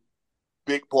a big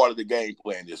part of the game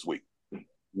plan this week.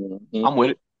 Mm-hmm. I'm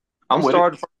with it. I'm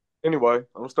starting anyway.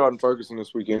 I'm starting Ferguson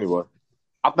this week anyway.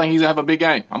 I think he's gonna have a big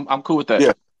game. I'm cool with that.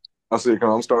 Yeah, I see it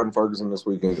coming. I'm starting Ferguson this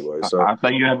week anyway. So I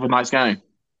think you have a nice game.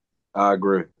 I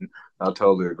agree. I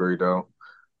totally agree, though.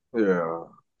 Yeah,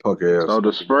 punk ass. So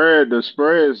the spread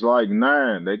is like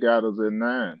 9. They got us at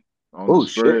 9 on the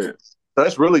spread. Shit.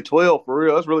 That's really 12 for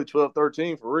real. That's really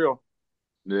 12-13 for real.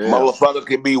 Yeah, motherfucker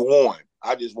can be won.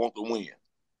 I just want to win.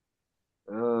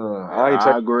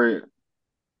 I agree.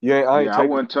 I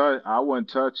wouldn't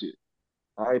touch it.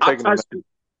 I ain't taking it.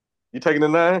 You taking the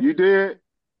 9? You did.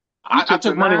 I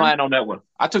took money line on that one.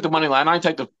 I took the money line. I ain't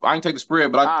take the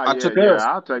spread, but I took us.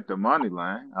 I'll take the money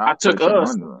line. I took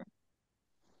us.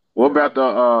 What about the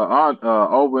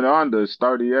over and under is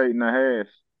 38.5?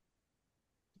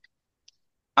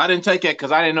 I didn't take it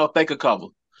because I didn't know if they could cover.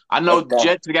 I know the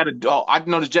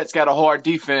Jets got a hard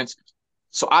defense,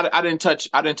 so I didn't touch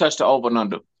the over and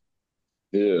under.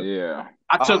 Yeah.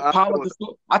 I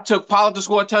took Pollard to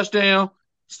score a touchdown,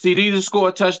 CD to score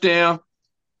a touchdown,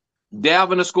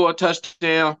 Dalvin to score a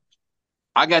touchdown.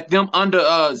 I got them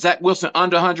under Zach Wilson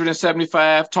under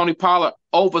 175, Tony Pollard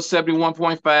over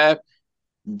 71.5,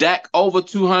 Dak over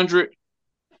 200,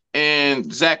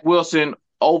 and Zach Wilson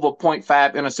over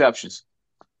 0.5 interceptions.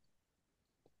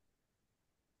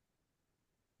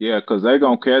 Yeah, because they're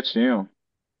going to catch him.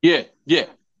 Yeah. They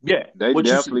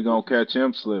definitely going to catch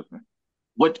him slipping.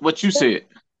 What you said?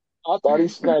 I thought he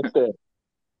snatched that.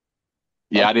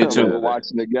 Yeah, I did too.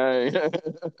 Watching the game.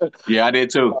 Yeah, I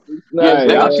did too.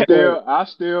 Hey, I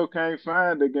still can't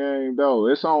find the game though.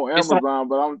 It's on Amazon,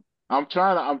 but I'm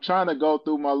trying to go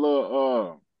through my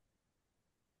little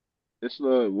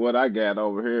what I got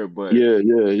over here, but yeah.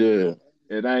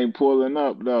 It ain't pulling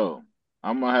up though.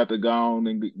 I'm gonna have to go on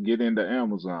and get into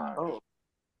Amazon. Oh.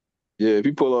 Yeah, if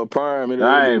you pull up Prime,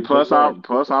 plus I'm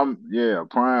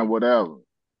Prime whatever.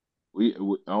 We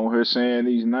on here saying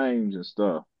these names and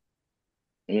stuff.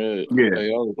 Yeah.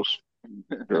 Hey,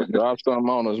 drop something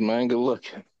on us, man. Good luck.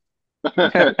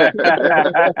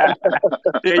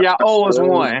 Yeah, y'all owe us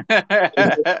one.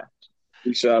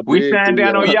 We shine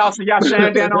down on y'all, so y'all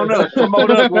shine down on us.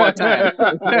 Promote us one time.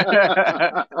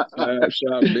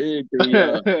 Shot big to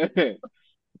y'all.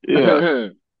 Yeah.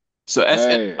 So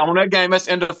that's on that game. That's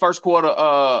end of the first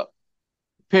quarter.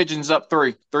 Pigeons up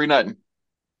 3-0.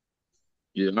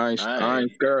 Yeah, I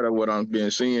ain't scared of what I'm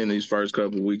been seeing these first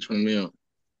couple of weeks from them.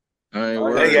 I ain't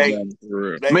worried about it for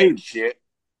real. They ain't shit.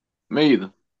 Me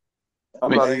either.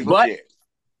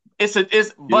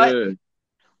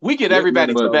 We get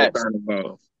everybody to bet.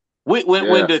 When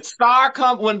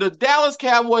the Dallas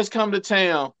Cowboys come to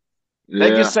town,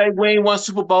 they can say we ain't won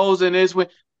Super Bowls and this.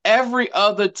 Every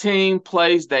other team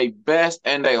plays their best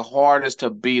and their hardest to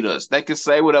beat us. They can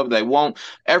say whatever they want.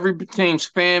 Every team's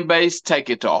fan base take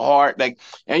it to heart.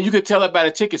 And you can tell it by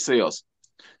the ticket sales.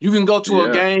 You can go to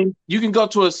a game. You can go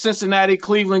to a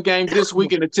Cincinnati-Cleveland game this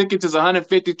week, and the tickets is $150,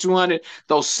 $200.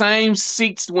 Those same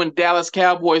seats when Dallas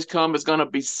Cowboys come is going to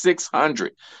be $600.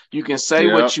 You can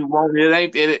say what you want.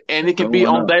 And it can be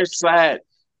on their side.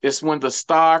 It's when the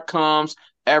star comes.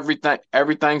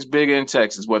 Everything's bigger in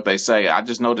Texas. What they say. I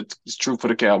just know that it's true for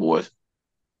the Cowboys.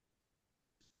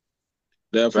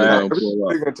 Definitely Facts. gonna pull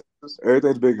up. Bigger in Texas.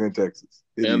 Everything's bigger in Texas.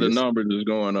 And the numbers is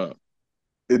going up.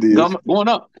 It is. Going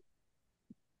up.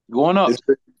 Going up.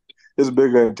 It's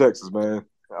bigger in Texas, man.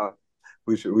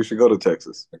 We should go to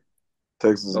Texas.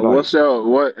 Texas is So nice.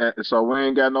 so we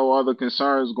ain't got no other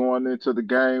concerns going into the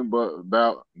game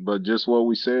but just what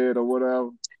we said or whatever.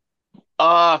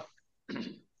 I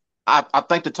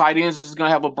think the tight ends is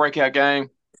gonna have a breakout game.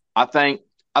 I think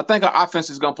our offense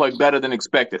is gonna play better than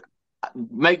expected.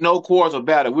 Make no quarrels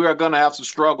about it. We are gonna have some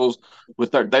struggles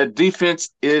with their defense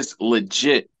is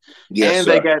legit. Yes,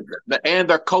 and sir.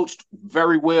 they're coached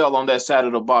very well on that side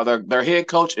of the ball. Their head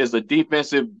coach is a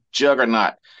defensive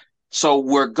juggernaut. So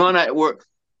we're gonna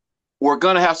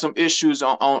have some issues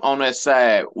on that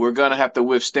side. We're gonna have to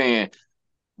withstand.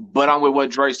 But I'm with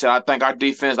what Dre said. I think our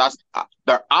defense,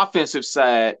 their offensive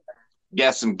side,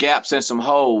 got some gaps and some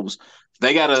holes.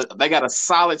 They got a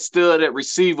solid stud at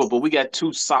receiver, but we got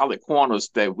two solid corners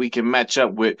that we can match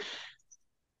up with.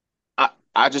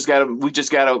 We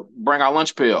just gotta bring our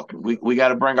lunch pail. We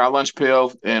gotta bring our lunch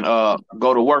pail and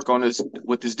go to work on this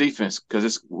with this defense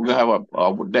because we're gonna have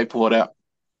a day pulled out.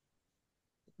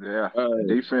 Yeah,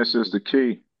 defense is the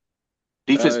key.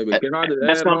 Defense. But can I just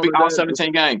That's add gonna on be to all that?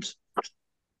 17 games. Let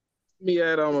me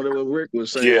add on to what Rick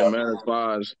was saying, Yeah. man, as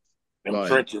far as Them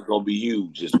trenches gonna be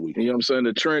huge this week. you know what I'm saying,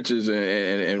 the trenches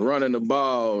and running the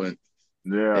ball and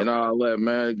all that,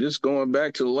 man. Just going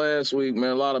back to last week,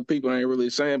 man, a lot of people ain't really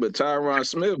saying, but Tyron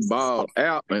Smith balled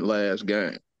out in last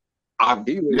game.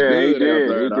 He was good out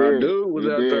there. Our dude was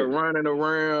out there running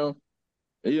around.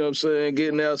 You know what I'm saying?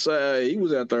 Getting outside. He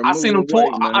was out there moving. I seen him pull.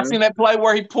 I seen that play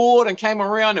where he pulled and came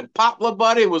around and popped little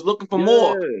buddy and was looking for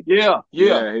more. Yeah.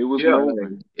 He was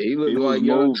moving. He looked like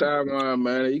young Tyron,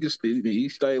 man. He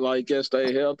stay like that,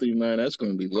 stay healthy, man. That's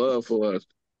gonna be love for us.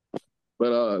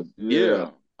 But yeah.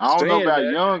 I don't know about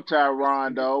young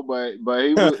Tyron though, but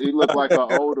he looked like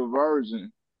an older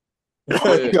version.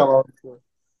 Yeah.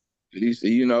 He's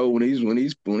when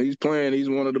he's playing, he's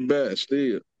one of the best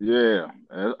still. Yeah,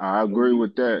 I agree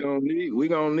with that. We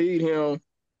gonna need him.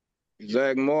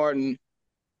 Zach Martin,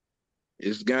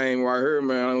 his game right here,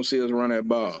 man. I don't see us run that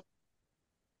ball.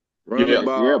 The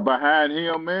ball. Yeah, behind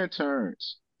him and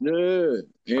Terrence. Yeah,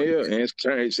 and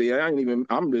Terrence. See,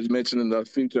 I'm just mentioning the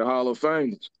future Hall of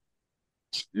Famers.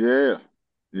 Yeah.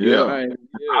 I agree.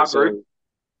 So,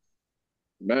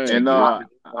 man, and I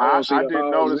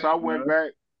didn't notice.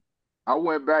 I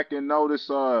went back and noticed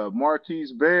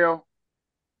Marquise Bell,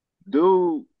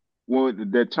 dude,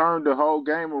 that turned the whole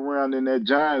game around in that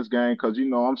Giants game. Cause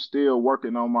I'm still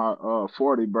working on my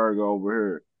 40 burger over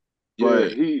here.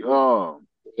 But he a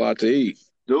lot to eat.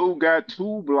 Dude got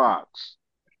 2 blocks.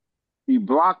 He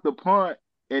blocked the punt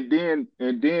and then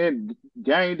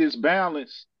gained his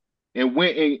balance and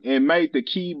went and made the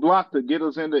key block to get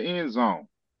us in the end zone.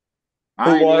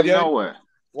 I didn't even know it.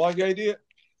 Wanye did.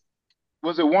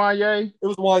 Was it Wanye? It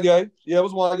was Wanye. Yeah, it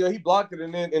was Wanye. He blocked it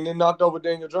and then knocked over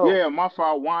Daniel Jones. Yeah, my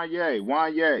fault. Wanye.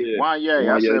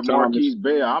 I said Marquise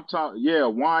Bell. I'm talking. Yeah,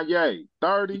 Wanye.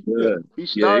 30. Yeah.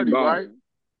 He's 30, right?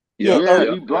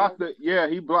 Yeah, he blocked it. Yeah,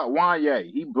 he blocked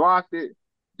Wanye. He blocked it,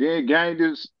 then gained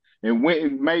his and went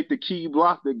and made the key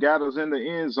block that got us in the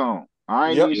end zone. I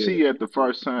ain't even see it the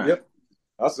first time. Yep.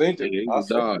 I seen it. He was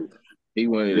dog. He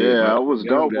went in. Yeah, it was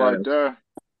dope right there.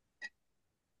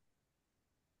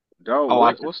 Dope.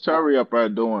 What's Terry up there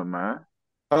doing, man?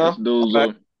 Huh? This dude's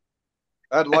up.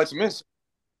 I had to light some incense.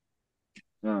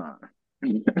 Man.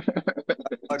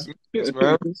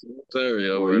 Terry,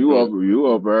 you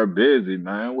up there busy,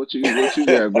 man. What you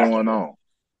got going on?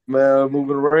 Man,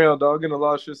 moving around, dog. Getting a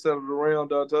lot of shit settled around,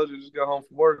 dog. I told you, just got home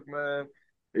from work, man.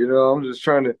 I'm just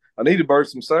trying to. I need to burn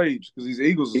some sage because these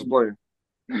Eagles is playing.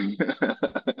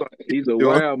 He's a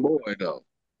wild boy, though.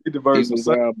 Need to burn some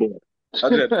sage. Wild boy.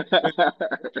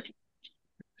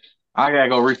 I gotta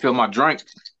go refill my drink.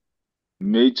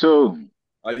 Me too.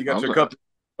 Oh, you got your cup?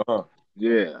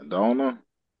 Yeah, don't I?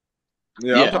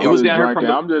 Yeah, it was down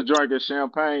here I'm just drinking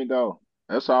champagne though.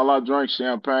 That's all I drink: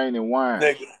 champagne and wine.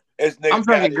 I'm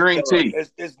drinking green tea.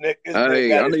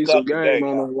 Hey, I need some game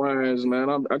on the wines, man.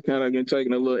 I kind of been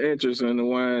taking a little interest in the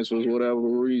wines for whatever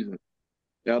reason.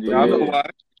 I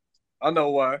know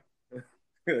why.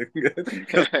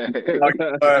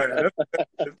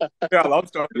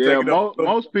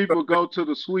 Most people go to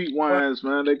the sweet wines,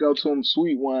 man. They go to them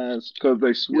sweet wines because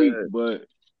they sweet, but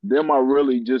them are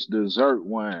really just dessert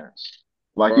wines.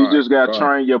 Like you just got to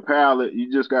train your palate.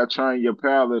 You just got to train your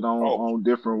palate on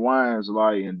different wines,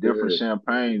 like and different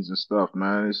champagnes and stuff,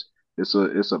 man.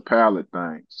 it's a palate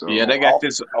thing. So Yeah, they got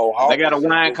this. They got a Hawkins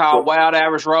wine just called put Wild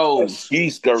Irish a Rose. ski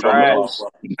skirt on the Trash.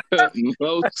 motherfucker.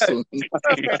 No, son.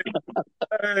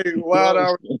 Hey, Wild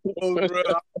Hour, bro.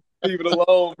 Leave it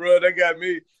alone, bro. That got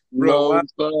me, bro. No, Wild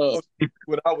son.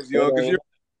 when I was young, because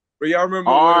y'all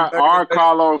remember when back in or the day.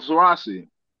 Carlos Rossi.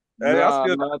 Hey, I Nah,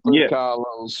 still not the Yeah.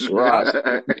 Carlos Ross.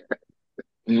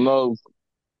 No,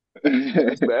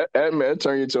 that man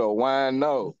turn you to a wine.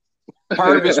 No,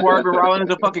 Curb swerving, rolling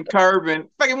into fucking curb and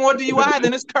fucking more DUI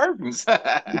than it's curbings.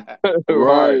 right.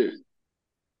 Right.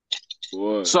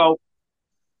 Boy. So,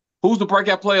 who's the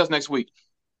breakout players next week?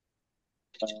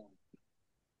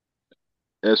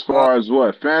 As far as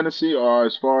what? Fantasy or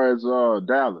as far as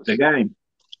Dallas? The game.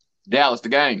 Dallas, the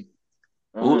game.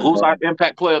 Who's our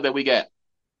impact player that we got?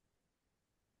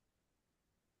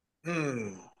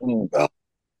 We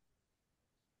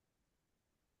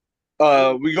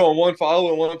going one for O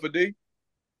and one for D,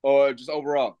 or just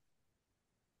overall?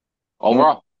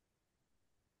 Overall.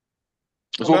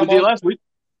 That's what we did last week.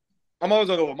 I'm always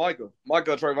gonna go with Micah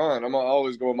or Trayvon. I'm gonna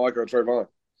always go with Micah or Trayvon.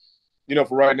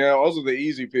 For right now, those are the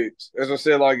easy picks. As I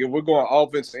said, like if we're going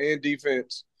offense and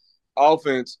defense,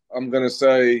 offense, I'm gonna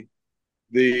say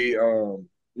the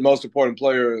most important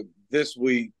player this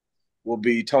week will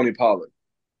be Tony Pollard,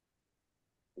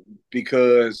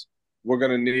 because we're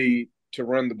gonna need to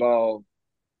run the ball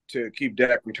to keep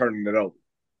Dak returning it over.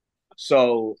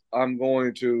 So I'm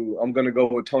gonna go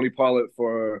with Tony Pollard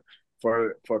for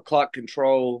clock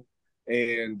control,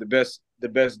 and the best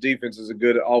defense is a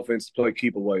good offense to play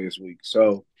keep away this week.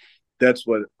 So that's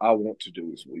what I want to do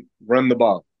this week. Run the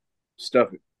ball.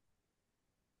 Stuff it.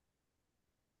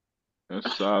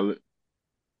 That's solid.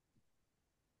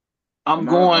 I'm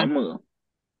going.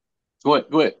 Go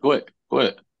ahead.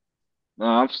 No,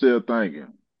 I'm still thinking.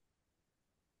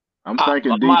 I'm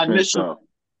thinking defense though.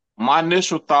 My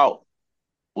initial thought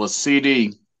was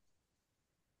CD.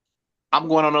 I'm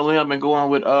going on a limb and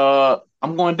going with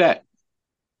I'm going Dak.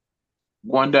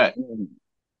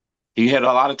 He had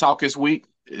a lot of talk this week.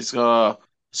 It's a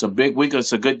big week.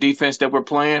 It's a good defense that we're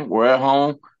playing. We're at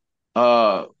home.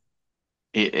 The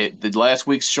last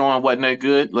week's showing wasn't that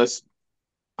good.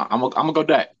 I'm gonna go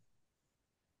Dak.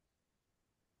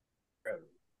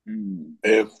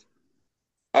 If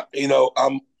I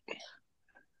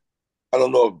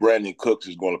don't know if Brandon Cooks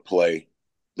is going to play.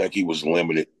 I think he was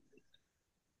limited.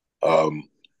 But I'm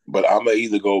gonna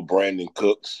either go Brandon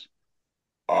Cooks,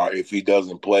 or if he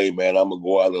doesn't play, man, I'm gonna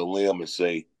go out on a limb and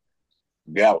say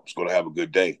Gallup's going to have a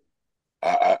good day.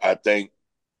 I think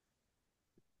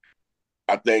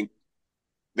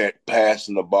that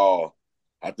passing the ball,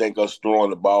 I think us throwing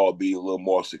the ball will be a little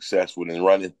more successful than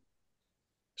running.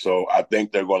 So I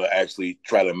think they're going to actually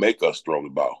try to make us throw the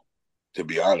ball, to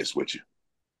be honest with you.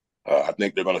 I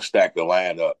think they're going to stack the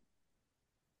line up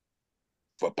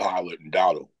for Pollard and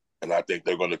Donald, and I think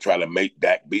they're going to try to make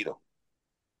Dak beat them.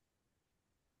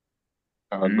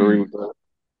 I agree with that.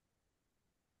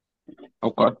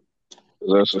 Okay.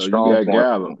 That's a strong point.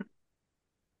 Gallup.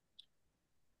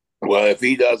 Well, if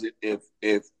he doesn't, if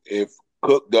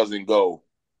Cook doesn't go,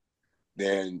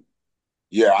 then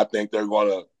yeah, I think they're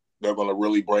gonna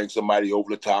really bring somebody over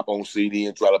the top on CD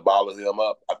and try to bottle him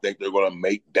up. I think they're gonna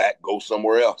make Dak go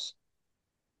somewhere else.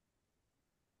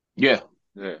 Yeah,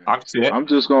 I can see it. I'm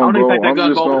just gonna go. Think they're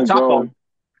gonna go over the top on him.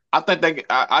 I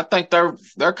think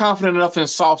they're confident enough in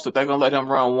Sauce that they're gonna let him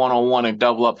run 1-on-1 and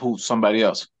double up who's somebody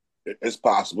else. It's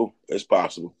possible. It's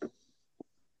possible.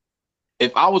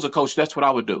 If I was a coach, that's what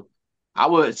I would do.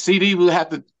 CD would have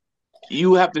to.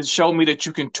 You have to show me that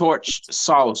you can torch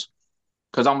Sauce,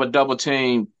 because I'm a double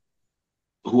team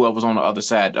whoever's on the other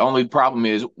side. The only problem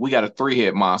is we got a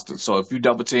 3-head monster. So if you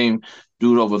double team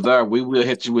dude over there, we will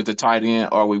hit you with the tight end,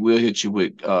 or we will hit you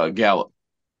with Gallup.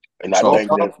 And I think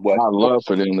that's what I love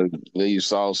for them to leave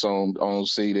Sauce on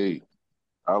CD.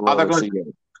 I love to see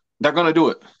that. They're gonna do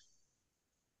it.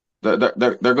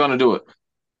 They're gonna do it.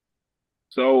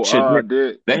 So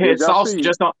they had Sauce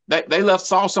just on. They left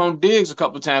Sauce on Diggs a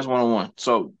couple of times 1-on-1.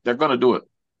 So they're gonna do it.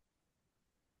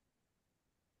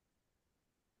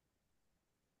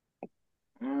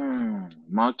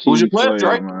 My key Who's your player,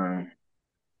 Drake? Man.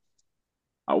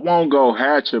 I won't go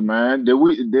Hatcher, man.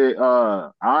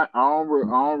 I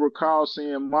don't recall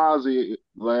seeing Mozzie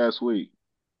last week.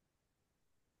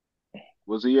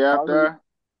 Was he out there?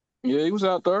 Yeah, he was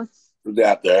out there. He was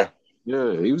out there.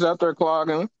 Yeah, he was out there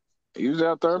clogging. He was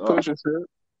out there pushing shit.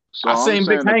 So I seen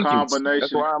Big Hankins.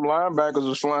 That's why I'm linebackers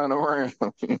was flying around.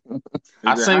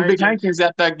 I seen Big Hankins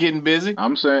out there getting busy.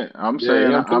 I'm saying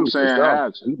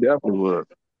Hatcher. He definitely would.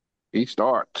 He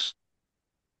starts.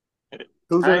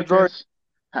 Who's in the draft?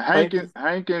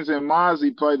 Hankins and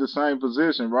Mozzie play the same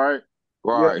position, right?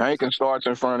 Right. Hankins starts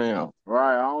in front of him.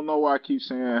 Right. I don't know why I keep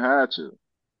saying Hatcher.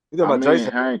 You talking I about mean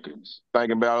Jason? Hankins.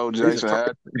 Thinking about old He's Jason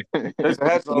Hatcher. Jason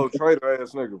Hatch, an old traitor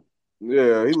ass nigga.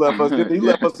 Yeah, he left us. He Yeah.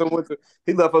 left us and went to.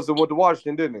 He left us and went to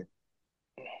Washington, didn't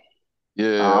Yeah,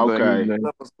 Ah, I think okay. he? he,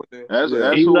 Left us with the, That's yeah.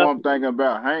 that's He who left. I'm thinking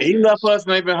about. He left Hankins. us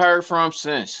and ain't been heard from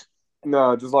since.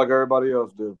 Nah, just like everybody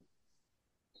else do.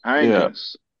 yeah.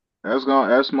 Hankins.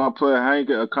 That's my play.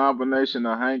 Hankins, a combination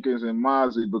of Hankins and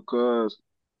Mozzie because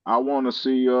I want to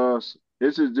see us.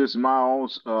 This is just my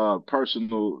own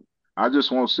personal. I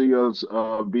just want to see us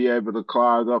be able to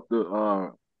clog up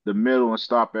the middle and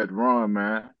stop at run,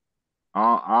 man.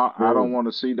 I True. don't want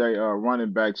to see they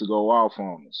running backs go off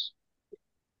on us.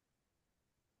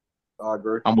 I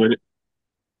agree. I'm with it.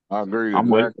 I agree I'm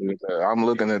with it. exactly with that. I'm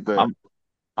looking at that I'm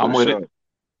I'm for with it. sure.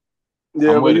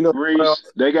 Yeah, I'm but with you it. know,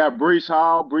 They got Brees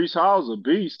Hall. Brees Hall's a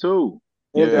beast too.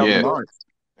 and Yeah, he's Dalvin Yeah. Cook. nice.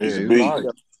 He's Yeah, a he's beast. nice.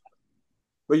 Yeah.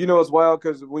 But you know it's wild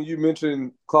because when you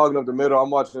mentioned clogging up the middle, I'm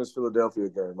watching this Philadelphia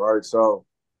game, right? So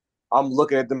I'm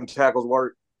looking at them tackles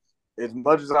work. As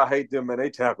much as I hate them, man, they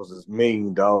tackles is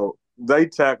mean, dog. They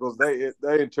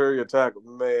interior tackles,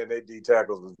 man, they D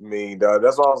tackles is mean, dog.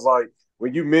 That's why I was like,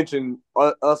 when you mentioned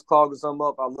us clogging something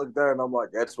up, I looked there and I'm like,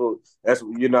 that's what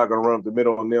you're not gonna run up the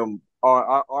middle on them.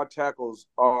 Our tackles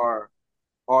are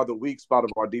the weak spot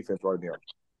of our defense right now.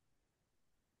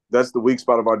 That's the weak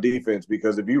spot of our defense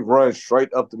because if you run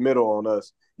straight up the middle on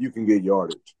us, you can get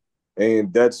yardage.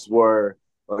 And that's where,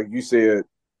 like you said,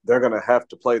 they're going to have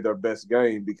to play their best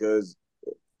game because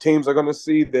teams are going to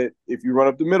see that if you run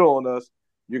up the middle on us,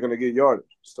 you're going to get yardage.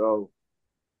 So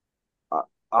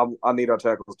I need our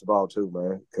tackles to ball too,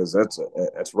 man, because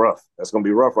that's rough. That's going to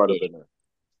be rough right up in there.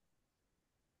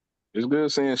 It's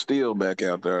good seeing Steele back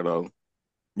out there though.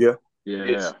 Yeah.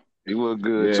 Yeah, He looked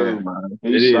good too, yeah. man.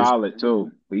 It He's is. solid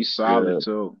too. He's Yeah, solid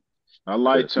too. I yeah.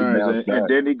 like He turns, bounced and back.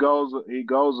 then he goes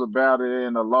about it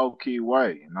in a low key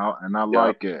way, and I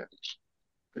Yeah, like it.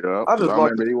 yeah. I Because just I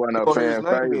like remember that he wasn't you a don't hear his fan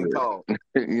name being favorite. called.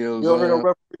 You know You what don't hear no I'm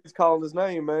referees calling his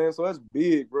name, man. So that's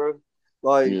big, bro.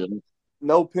 Like, saying?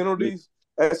 no Yeah. penalties.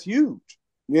 That's huge.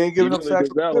 You ain't He giving up really sacks.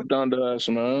 developed under us,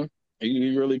 man.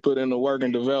 He really put in the work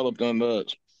and developed under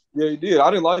us. Yeah, he did. I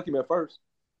didn't like him at first.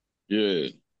 Yeah.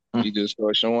 Hmm. He just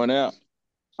started showing out.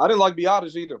 I didn't like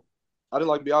Biotis either. I didn't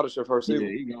like Biotis at first Yeah, either.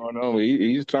 he going on.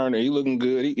 He's turning. He looking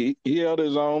good. He held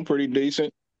his own pretty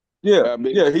decent. Yeah, Got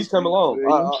yeah, he's coming along.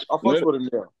 Williams. I fucks Yeah. with him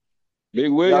now. Big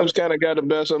Yeah, Williams kind of got the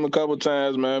best of him a couple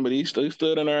times, man, but he stood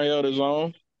in there and held his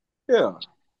own. yeah.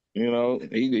 You know,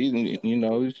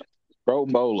 he's pro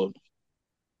bowler.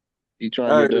 He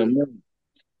trying to Hey, get that money.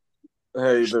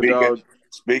 hey, but Speaking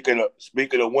dog.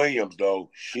 speaking of Williams though,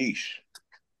 sheesh.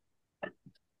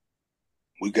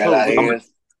 We got our Who?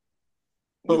 hands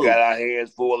we got Who? our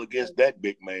hands full against that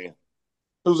big man.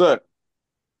 Who's that?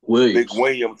 Big Williams.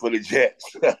 Williams for the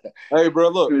Jets. Hey, bro,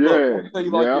 look. I'm Yeah, gonna tell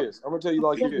you like yeah. this. I'm gonna tell you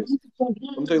like this. I'm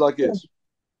gonna tell you like this.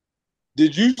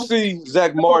 Did you see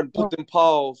Zach Martin put them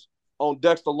paws on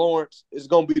Dexter Lawrence? It's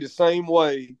gonna be the same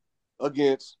way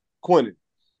against Quentin.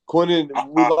 Quentin, I,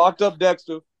 we I, locked up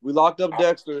Dexter. We locked up I,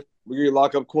 Dexter. We're gonna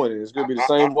lock up Quentin. It's gonna be the I,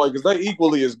 same way because they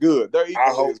equally as good. They're I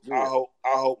equally hope as I good. hope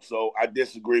I hope so. I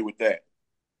disagree with that.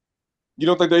 You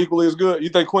don't think they're equally as good? You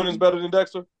think Quentin's better than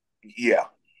Dexter? Yeah.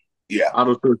 Yeah. I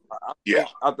do too. Yeah.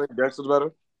 I think Dexter's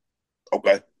better.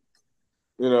 Okay.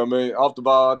 You know what I mean? Off the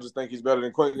ball, I just think he's better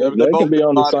than Quentin. They They can both be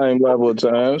on the combined. same level at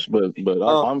times, but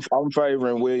Uh, I'm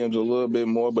favoring Williams a little bit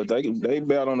more. But they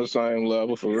bet on the same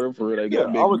level for real. For real, they yeah,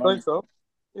 got I big would think money. so.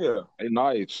 Yeah. They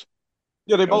nice.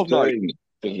 Yeah, they I'm both nice. telling you.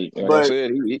 'Cause like I But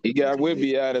said, he got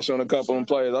Whitby at us on a couple of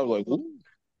plays. I was like, woo.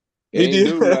 He he ain't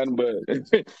did. do nothing,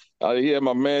 but he had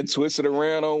my man twisted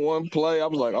around on one play. I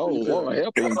was like, oh Lord,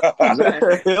 help him, Zach.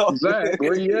 Zach,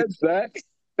 where you at, Zach?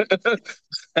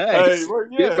 Hey, Hey, well,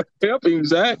 yeah. help him,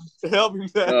 Zach. Help him,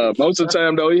 Zach. Most of the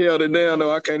time though, he held it down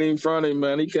though. I can't even front him,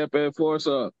 man. He kept that force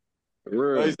up. For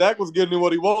Hey, real. Zach was getting him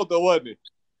what he wanted, though, wasn't he?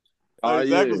 Oh Hey,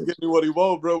 Zach yeah, was getting him what he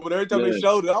wanted, bro. But every time they yeah.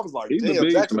 showed it, I was like, He's a damn,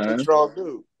 beast, Zach's a big, man. strong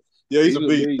dude. Yeah, he's He's a a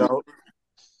beast, beast. dog.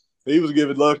 He was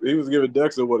giving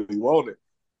Dexter what he wanted.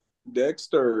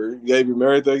 Dexter gave him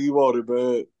everything he wanted,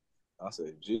 man. I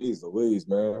said, geez Louise,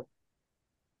 man.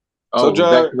 So, Oh, we're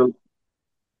back to the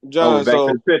we're John, back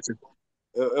to so the picture.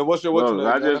 what's your Look, name,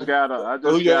 I John? just got a, I So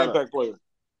who just your got a. impact player?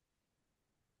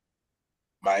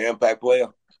 My impact player.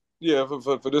 Yeah,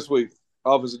 for this week,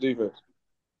 offensive defense.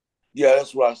 Yeah,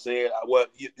 that's what I said. Well,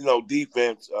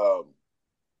 defense.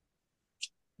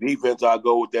 Defense. I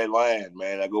go with that line,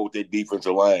 man. I go with that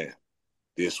defensive line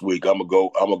this week. I'm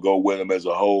gonna go with them as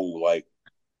a whole. Like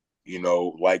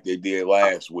like they did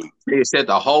last week. They said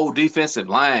the whole defensive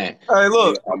line. Hey,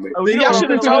 look. Yeah, I mean, You know Y'all what I should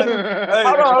have realized? told me. Hey,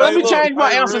 Hold on, let me look. change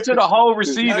my answer Rick. to the whole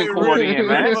receiving Hey, core Rick. then,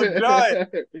 man. Look, John. Hey,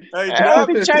 Let John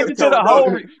me be change it to the tiptoeing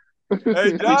whole. up. Hey, Let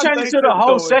me John change it stay to the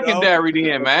whole tiptoeing, dog. secondary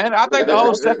then, man. I think the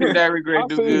whole secondary I great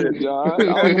do feel good. you, John.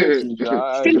 I'm with you,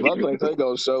 John. Because I think they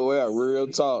gonna show out real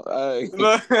talk. Hey,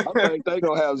 Look, I think they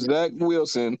gonna have Zach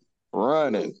Wilson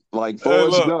running like hey,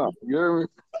 Forrest look. Gump. You hear me?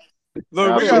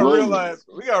 Look,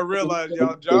 Absolutely. we gotta realize,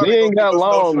 y'all, 'Cause John he ain't gonna ain't give got us no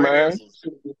long, straight man. answers.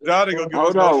 John ain't gonna give us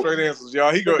Hold no on. straight answers,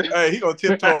 y'all. He gonna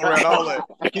tiptoe around all that.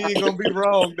 He ain't gonna be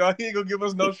wrong, dog. He ain't gonna give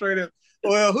us no straight answers.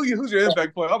 Well, who's your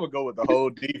impact player? I'm gonna go with the whole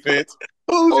defense.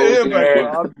 Who's Oh, your impact man,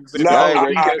 player? I'm just saying no, the Y'all whole ain't I,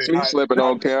 gonna I, catch defense. me I, slipping I,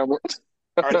 on camera.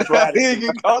 I try to He ain't be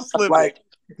get caught slipping. like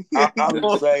I'm the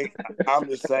Going- same. I'm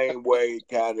the same way,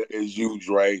 kind of as you,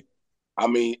 Dre. I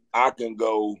mean, I can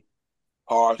go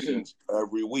Parsons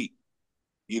every week.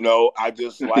 I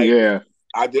just like Yeah.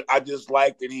 I just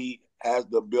like that he has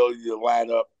the ability to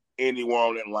line up anywhere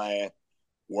on that line.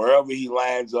 Wherever he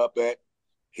lines up at,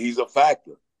 he's a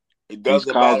factor. It He's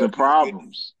doesn't matter causing if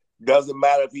problems.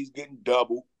 he's getting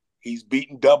double. He's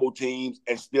beating double teams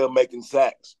and still making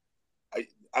sacks.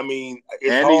 I mean,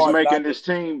 it's And he's hard making not to. his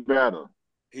team better.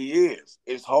 He is.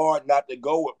 It's hard not to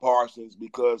go with Parsons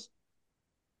because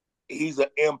he's an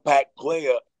impact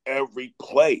player every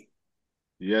play.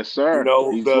 Yes, You sir.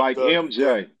 know He's like the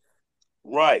MJ.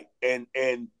 right and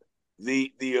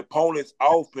the opponent's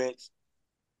offense.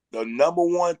 The number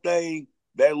one thing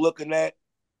they're looking at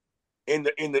in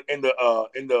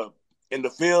the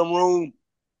film room,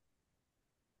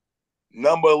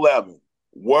 number 11.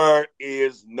 Where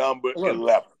is number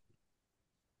 11?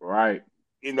 Right.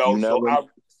 You So never.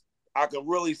 I can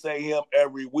really say him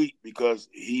every week because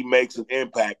he makes an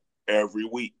impact every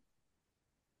week.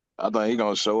 I think he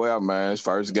gonna show out, man. His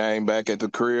first game back at the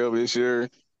crib this year.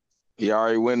 He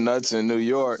already went nuts in New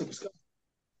York.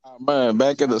 Oh, man,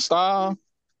 back at the style,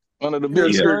 under the big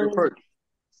Yes, Yeah. Greg, go screen, first.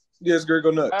 Yes, Greg,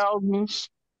 go nuts. thousands.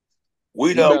 We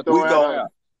He don't about to we Throw out show don't a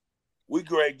out. we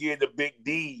great give the big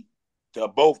D to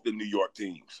both the New York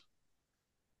teams.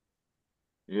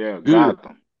 Good. got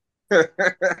them.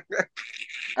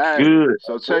 Hey, Good.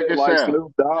 so Say check it this like out.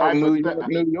 Snoop Dogg, New York,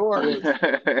 Hypothet- New York.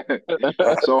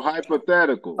 so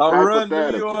hypothetical. I run New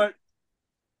Hypothetical. York.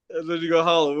 That's what you gonna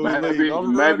holler when we leave. Maybe I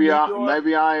run maybe New I York.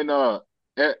 maybe I ain't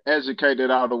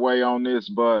educated all the way on this,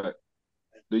 but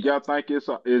do y'all think is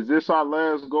this our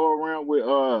last go around with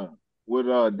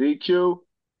DQ?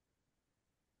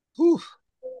 Whew.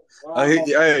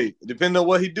 Hey, depending on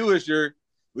what he do this year,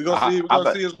 we're gonna see. We're I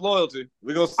gonna see his loyalty.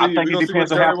 We're gonna I see. think We're it gonna see where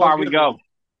depends on how Jerry far won't we get him. go.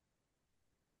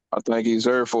 I think he's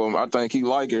here for him. I think he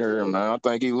like it here, man. I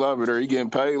think he love it here. He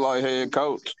getting paid like head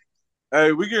coach.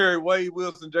 Hey, we get Wade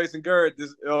Wilson, Jason Garrett,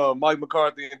 this Mike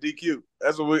McCarthy, and DQ.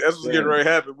 That's what's getting Yeah. ready to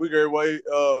happen. We get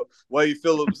Wade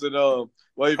Phillips and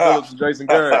Jason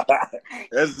Garrett.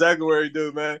 That's exactly where he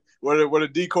do, man. Where the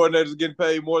D coordinator is getting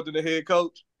paid more than the head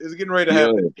coach. It's getting ready to Yeah,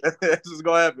 happen. That's what's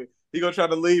gonna happen. He gonna try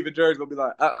to leave, and Jerry's gonna be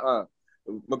like,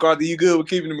 McCarthy, you good with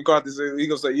keeping him? McCarthy said he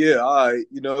gonna say, yeah, all right,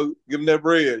 give him that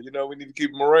bread. We need to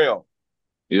keep him around.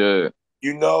 yeah. He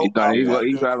I think he's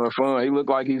wonder. having fun. He look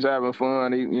like he's having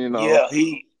fun. Yeah,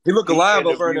 He look he alive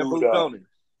up there in that interviewed. booth, don't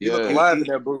he? He look Yeah. alive in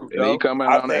He that booth, And he dog. come out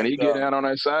I on and think he get down on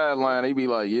that sideline. He be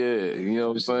like, yeah, you know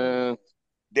what I'm saying?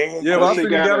 they Yeah, but I Cause he they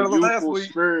seen him got down a there last youthful week.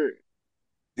 spirit.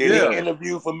 did he Yeah. Yeah.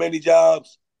 interview for many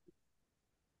jobs?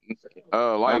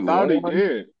 I Like thought he one,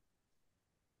 did.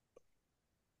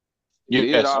 he did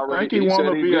Yes. I already. think he He want said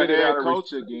to he be a did it head out of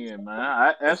coach again,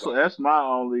 man. That's my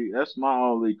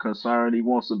only concern. He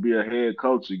wants to be a head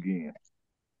coach again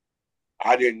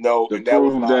I didn't know, to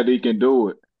prove that he can do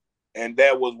it. and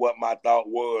that was what my thought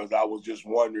was. I was just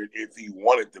wondering if he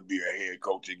wanted to be a head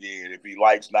coach again, if he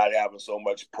likes not having so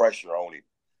much pressure on him,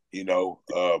 you know,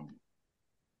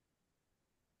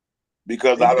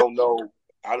 because And I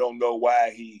don't know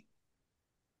why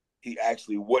he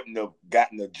actually wouldn't have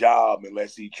gotten a job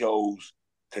unless he chose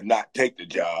to not take the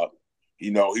job.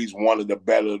 He's one of the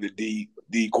better of the D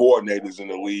coordinators in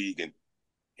the league, and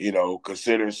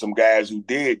considering some guys who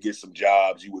did get some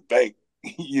jobs, you would think,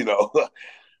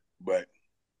 but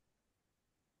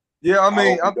yeah, I I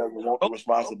mean, hope he doesn't want the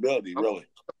responsibility. Really,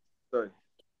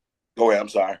 go ahead. I'm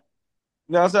sorry.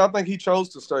 no, I think he chose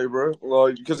to stay, bro.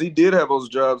 Like, because he did have those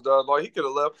jobs, dog. Like, he could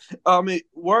have left. I mean,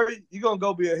 where you gonna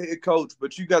go be a head coach,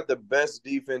 but you got the best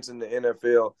defense in the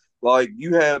NFL. Like,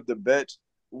 you have the best.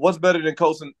 What's better than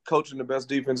coaching the best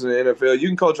defense in the NFL? You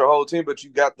can coach a whole team, but you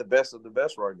got the best of the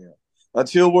best right now.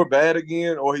 Until we're bad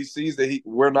again, or he sees that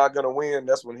we're not gonna win,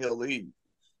 that's when he'll leave.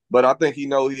 But I think he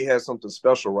knows he has something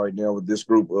special right now with this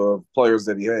group of players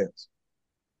that he has.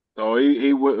 So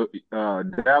he would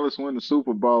Dallas win the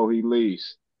Super Bowl, he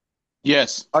leaves.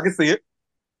 Yes. I can see it.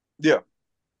 Yeah.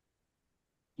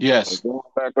 Yes. Going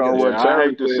back on Yes. what Yeah, I Terry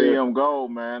hate to see said, him go,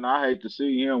 man. I hate to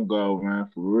see him go, man,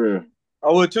 for real.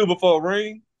 I would too before a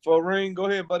ring. For a ring, go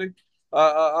ahead, buddy.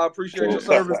 I appreciate your well,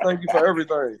 service. Thank you for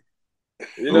everything.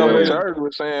 You know what what I Yeah. mean? Terry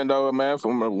was saying though, man,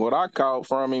 from what I caught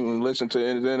from him and listened to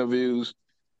his interviews,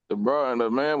 the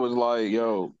man was like,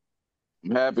 "Yo,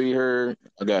 I'm happy here.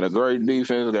 I got a great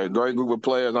defense. I got a great group of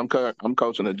players. I'm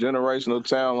coaching a generational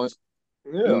talent.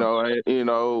 Yeah. Hey,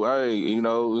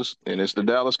 it's the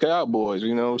Dallas Cowboys.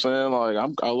 You know what I'm saying?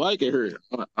 Like I like it here.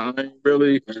 I ain't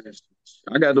really.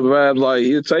 I got the vibes like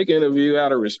he'll take interview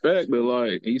out of respect, but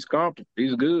like he's competent.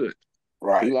 He's good. He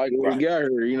Right, like what he right. got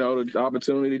here. The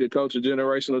opportunity to coach a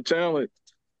generational talent.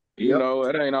 Yep.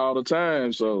 It ain't all the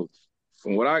time. So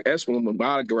that's from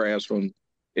my grasp from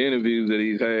interviews that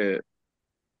he's had.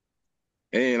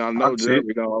 And I I know see.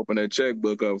 Jerry gonna open that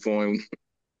checkbook up for him.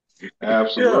 Yeah.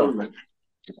 Absolutely.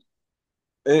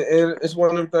 And it's one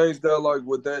of them things that like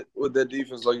with that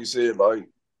defense, like you said, like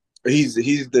he's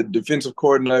the defensive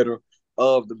coordinator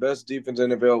of the best defense in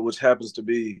the NFL, which happens to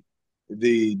be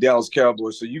the Dallas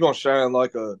Cowboys. So you're gonna shine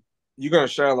like a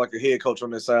head coach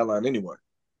on that sideline anyway.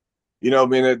 You know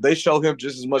what I mean? They show him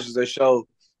just as much as they show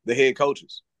the head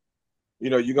coaches.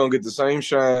 You're gonna get the same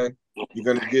shine. You're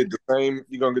gonna get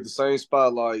the same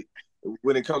spotlight.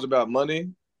 When it comes about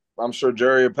money, I'm sure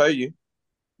Jerry will pay you.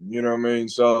 You know what I mean?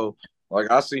 So like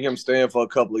I see him staying for a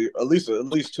couple of at least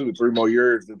 2 to 3 more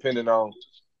years, depending on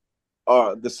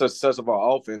the success of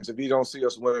our offense. If he don't see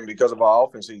us winning because of our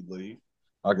offense, he'd leave.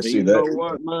 I can And see you know that.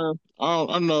 what, man?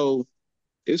 I know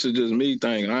this is just me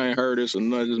thinking. I ain't heard this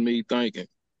enough. Just me thinking.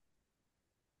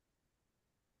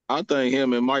 I think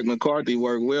him and Mike McCarthy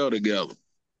work well together.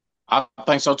 I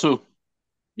think so too.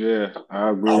 Yeah, I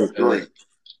agree I with agree. that.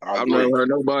 I I've never agree. heard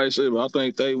nobody say, but I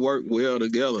think they work well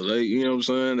together. You know what I'm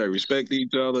saying? They respect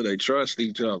each other. They trust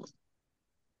each other.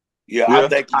 Yeah, I Yeah.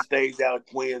 think he stays out of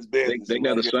Quinn's business They and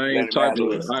got the let same him type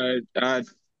handle of this. I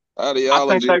think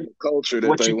ideology they and culture that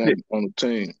what they you want on the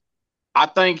team. I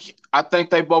think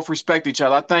they both respect each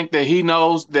other. I think that he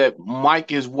knows that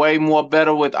Mike is way more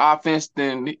better with offense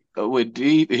than with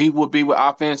he would be with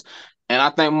offense. And I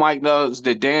think Mike knows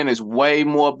that Dan is way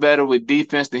more better with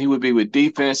defense than he would be with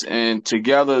defense. And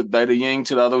together they're the yin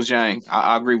to the other's yang.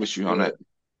 I agree with you on Yeah. that.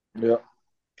 Yeah.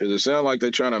 Because it sounds like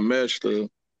they're trying to mesh the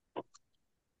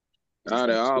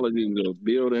ideology, the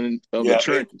building of the Yeah,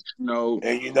 trenches, and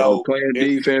playing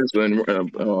defense and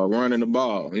running the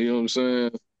ball. You know what I'm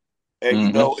saying? Hmm.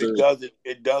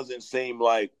 it doesn't seem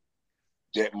like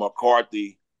that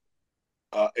McCarthy.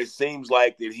 It seems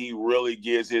like that he really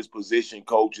gives his position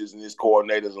coaches and his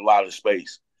coordinators a lot of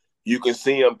space. You can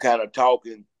see him kind of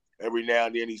talking every now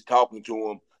and then. He's talking to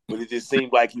him, but it just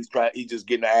seems like he's just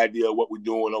getting an idea of what we're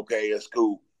doing. Okay, that's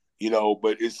cool,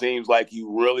 But it seems like he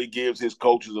really gives his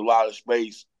coaches a lot of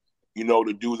space,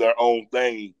 to do their own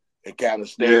thing and kind of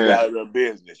stays Yeah, out of their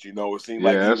business. It seems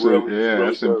like yeah, he really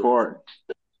that's does. important.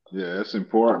 Yeah, that's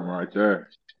important right there.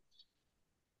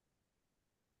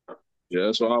 Yeah,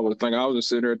 that's what I was thinking. I was just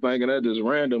sitting there thinking that just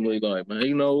randomly, like, man,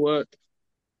 you know what?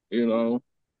 You know,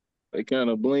 they kind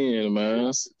of blend,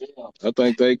 man. I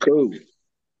think they cool.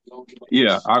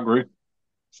 Yeah, I agree.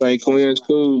 St. Quinn's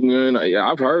cool, man. Yeah,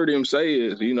 I've heard him say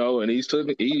it, and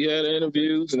he had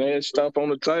interviews and had stuff on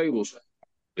the table.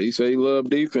 He said he loved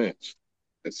defense.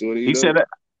 That's what he He said do. that.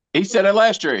 He said that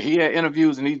last year. He had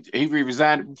interviews and he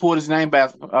resigned, pulled his name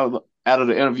back out of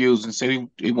the interviews and said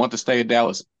he wanted to stay at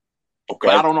Dallas.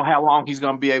 But I Okay. don't know how long he's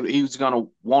going to be able. He's going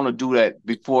to want to do that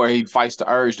before he fights the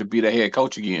urge to be the head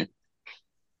coach again.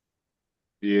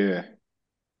 Yeah,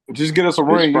 Just get us a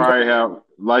it's ring. probably how,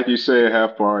 like you said,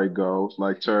 how far it goes.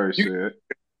 Like Terry You said.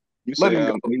 You let say him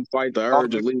how go. he fight the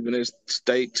urge of leaving his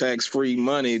state tax free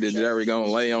money that Jerry gonna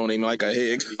lay on him like a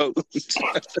head coach.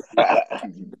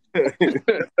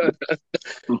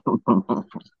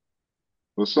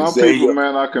 But And some say, people,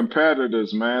 man, are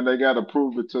competitors, man. They got to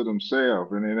prove it to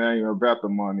themselves, and it ain't about the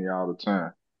money all the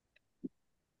time.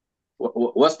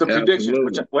 What's the predictions?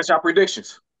 Absolutely. What's your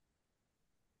predictions?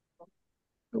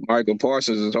 Michael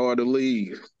Parsons is hard to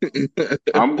leave.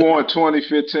 I'm going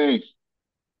 2015,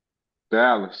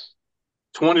 Dallas.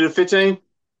 20-15,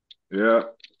 Yeah.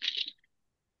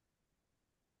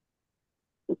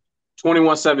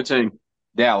 21-17,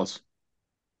 Dallas.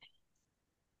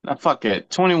 Now fuck that.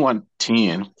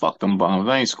 21-10. Fuck them bums.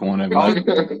 I ain't scoring that I was,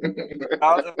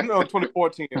 much. I'm going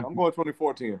 2014. I'm going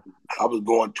 2014. I was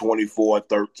going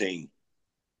 24-13.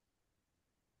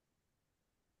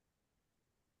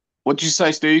 What'd you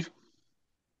say, Steve?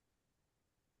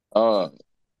 uh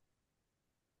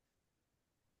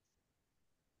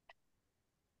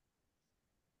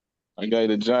I gave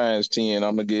the Giants 10.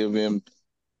 I'm gonna give him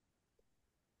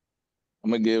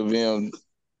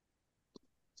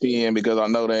 10 because I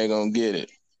know they ain't gonna get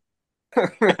it.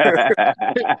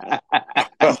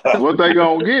 What they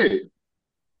gonna get?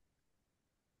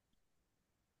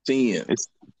 10. 6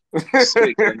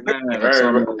 or 9 or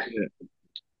something like that.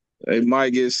 They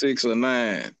might get 6 or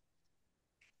 9.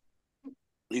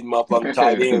 These motherfucking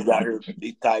tight ends out here.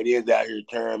 These tight ends out here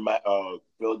turn my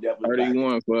Philadelphia.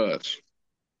 31 for us.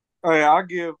 Hey,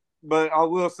 but I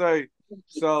will say,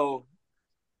 so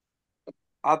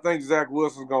I think Zach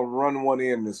Wilson's gonna run one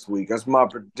in this week. That's my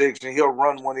prediction. He'll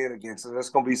run one in against us. That's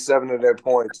gonna be 7 of their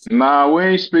points. Nah, we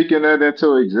ain't speaking that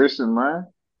into existence, man.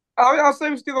 I'll say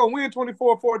we're still gonna win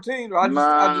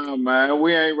 24-14. Man,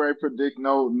 we ain't ready to predict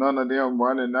none of them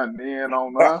running nothing in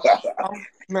on us.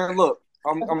 Man, look,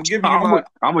 I'm giving you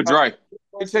I'm with Dre.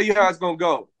 Let me tell you how it's gonna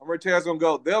go. I'm gonna tell you how it's gonna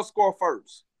go. They'll score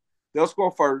first.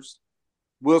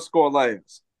 We'll score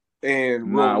last.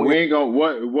 And we ain't gonna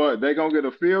what they gonna get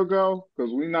a field goal?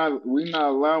 Because we not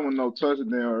allowing no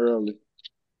touchdown early.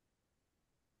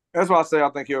 That's why I say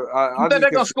I think he'll. They're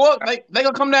gonna score. They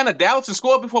gonna come down to Dallas and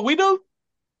score before we do.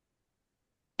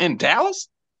 In Dallas,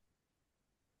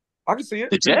 I can see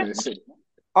it. The Jets.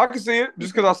 I can see it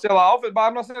just because I still our offense. But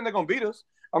I'm not saying they're gonna beat us.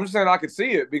 I'm just saying I can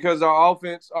see it because our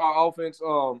offense.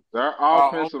 Their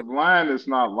offensive line is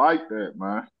not like that,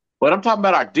 man. But I'm talking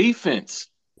about our defense.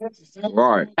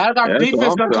 Right. How's our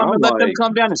defense gonna come and let them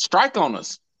come down and strike on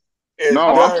us? No,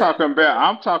 I'm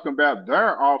talking about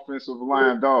their offensive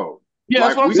line, though. Yeah,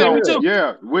 that's what I'm saying too.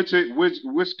 Yeah, which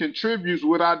contributes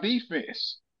with our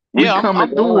defense. Yeah, coming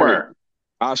through her.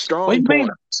 Our strong point.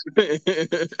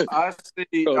 I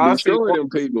see. Destroy them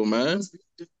people, man.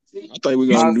 I think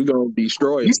we're gonna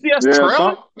destroy them. You see us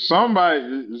trailing?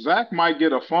 Somebody, Zach might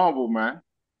get a fumble, man,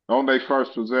 on their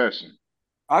first possession.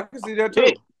 I can see that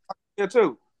too.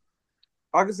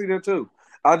 I can see that too.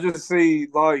 I just see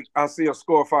I see a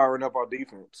score firing up our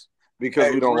defense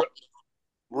because we don't.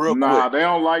 Real quick. They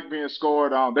don't like being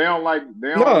scored on. They don't like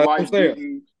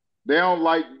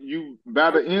you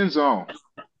by the end zone.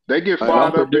 They get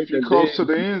fired up if you're close to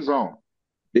the end zone.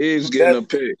 Diggs getting a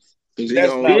pick. Diggs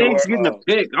getting a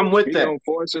pick. I'm with that. He's gonna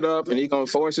force it up, and he's gonna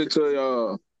force it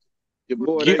to your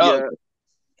boy.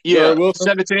 Yeah, Wilson.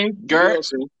 17. Garrett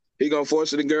Wilson. He's gonna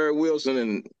force it to Garrett Wilson,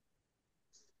 and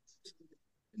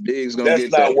Diggs gonna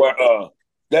get that.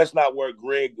 That's not where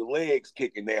Greg the Leg's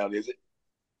kicking down, is it?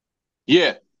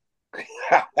 Yeah.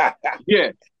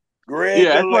 Yeah. Greg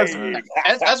the Leg.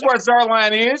 That's where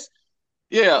Zerline is.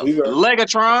 Yeah.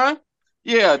 Legatron.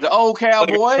 Yeah, the old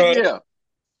cowboy. Yeah.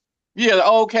 Yeah, the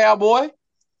old cowboy.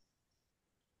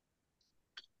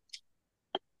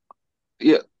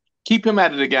 Yeah. Keep him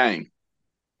out of the game.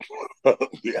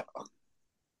 Yeah.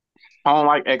 I don't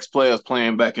like ex-players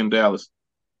playing back in Dallas.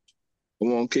 I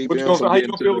won't keep him. How you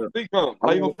gonna feel with Zeke coming?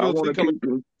 How you gonna feel with Zeke coming?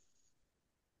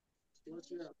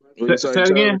 Say it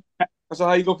again. So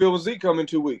how you gonna feel with Zeke coming in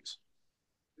 2 weeks?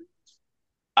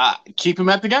 Keep him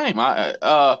at the game.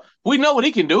 We know what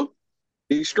he can do.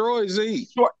 Destroy Zeke.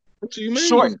 What do you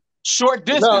mean? Short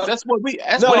distance. No, that's what he's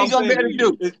gonna be able to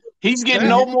do. He's getting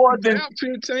no more than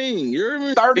 15. You hear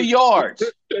me? 30 yards.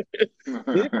 Hit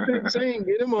 15.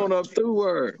 Get him on up through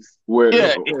her.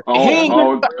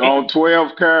 On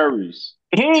 12 carries.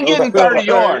 He ain't getting 30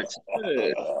 yards.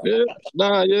 Yeah.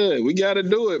 We got to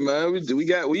do it, man.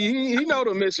 He know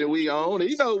the mission we on.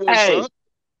 He know what's up.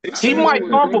 He might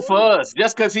fumble for us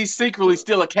just because he's secretly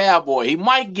still a cowboy. He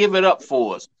might give it up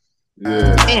for us.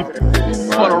 Yeah.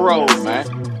 For the road, man.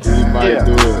 He might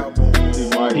do it.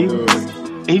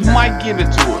 He might give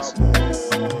it to us.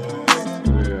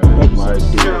 Yeah, he might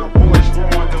do it.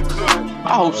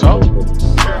 I hope so.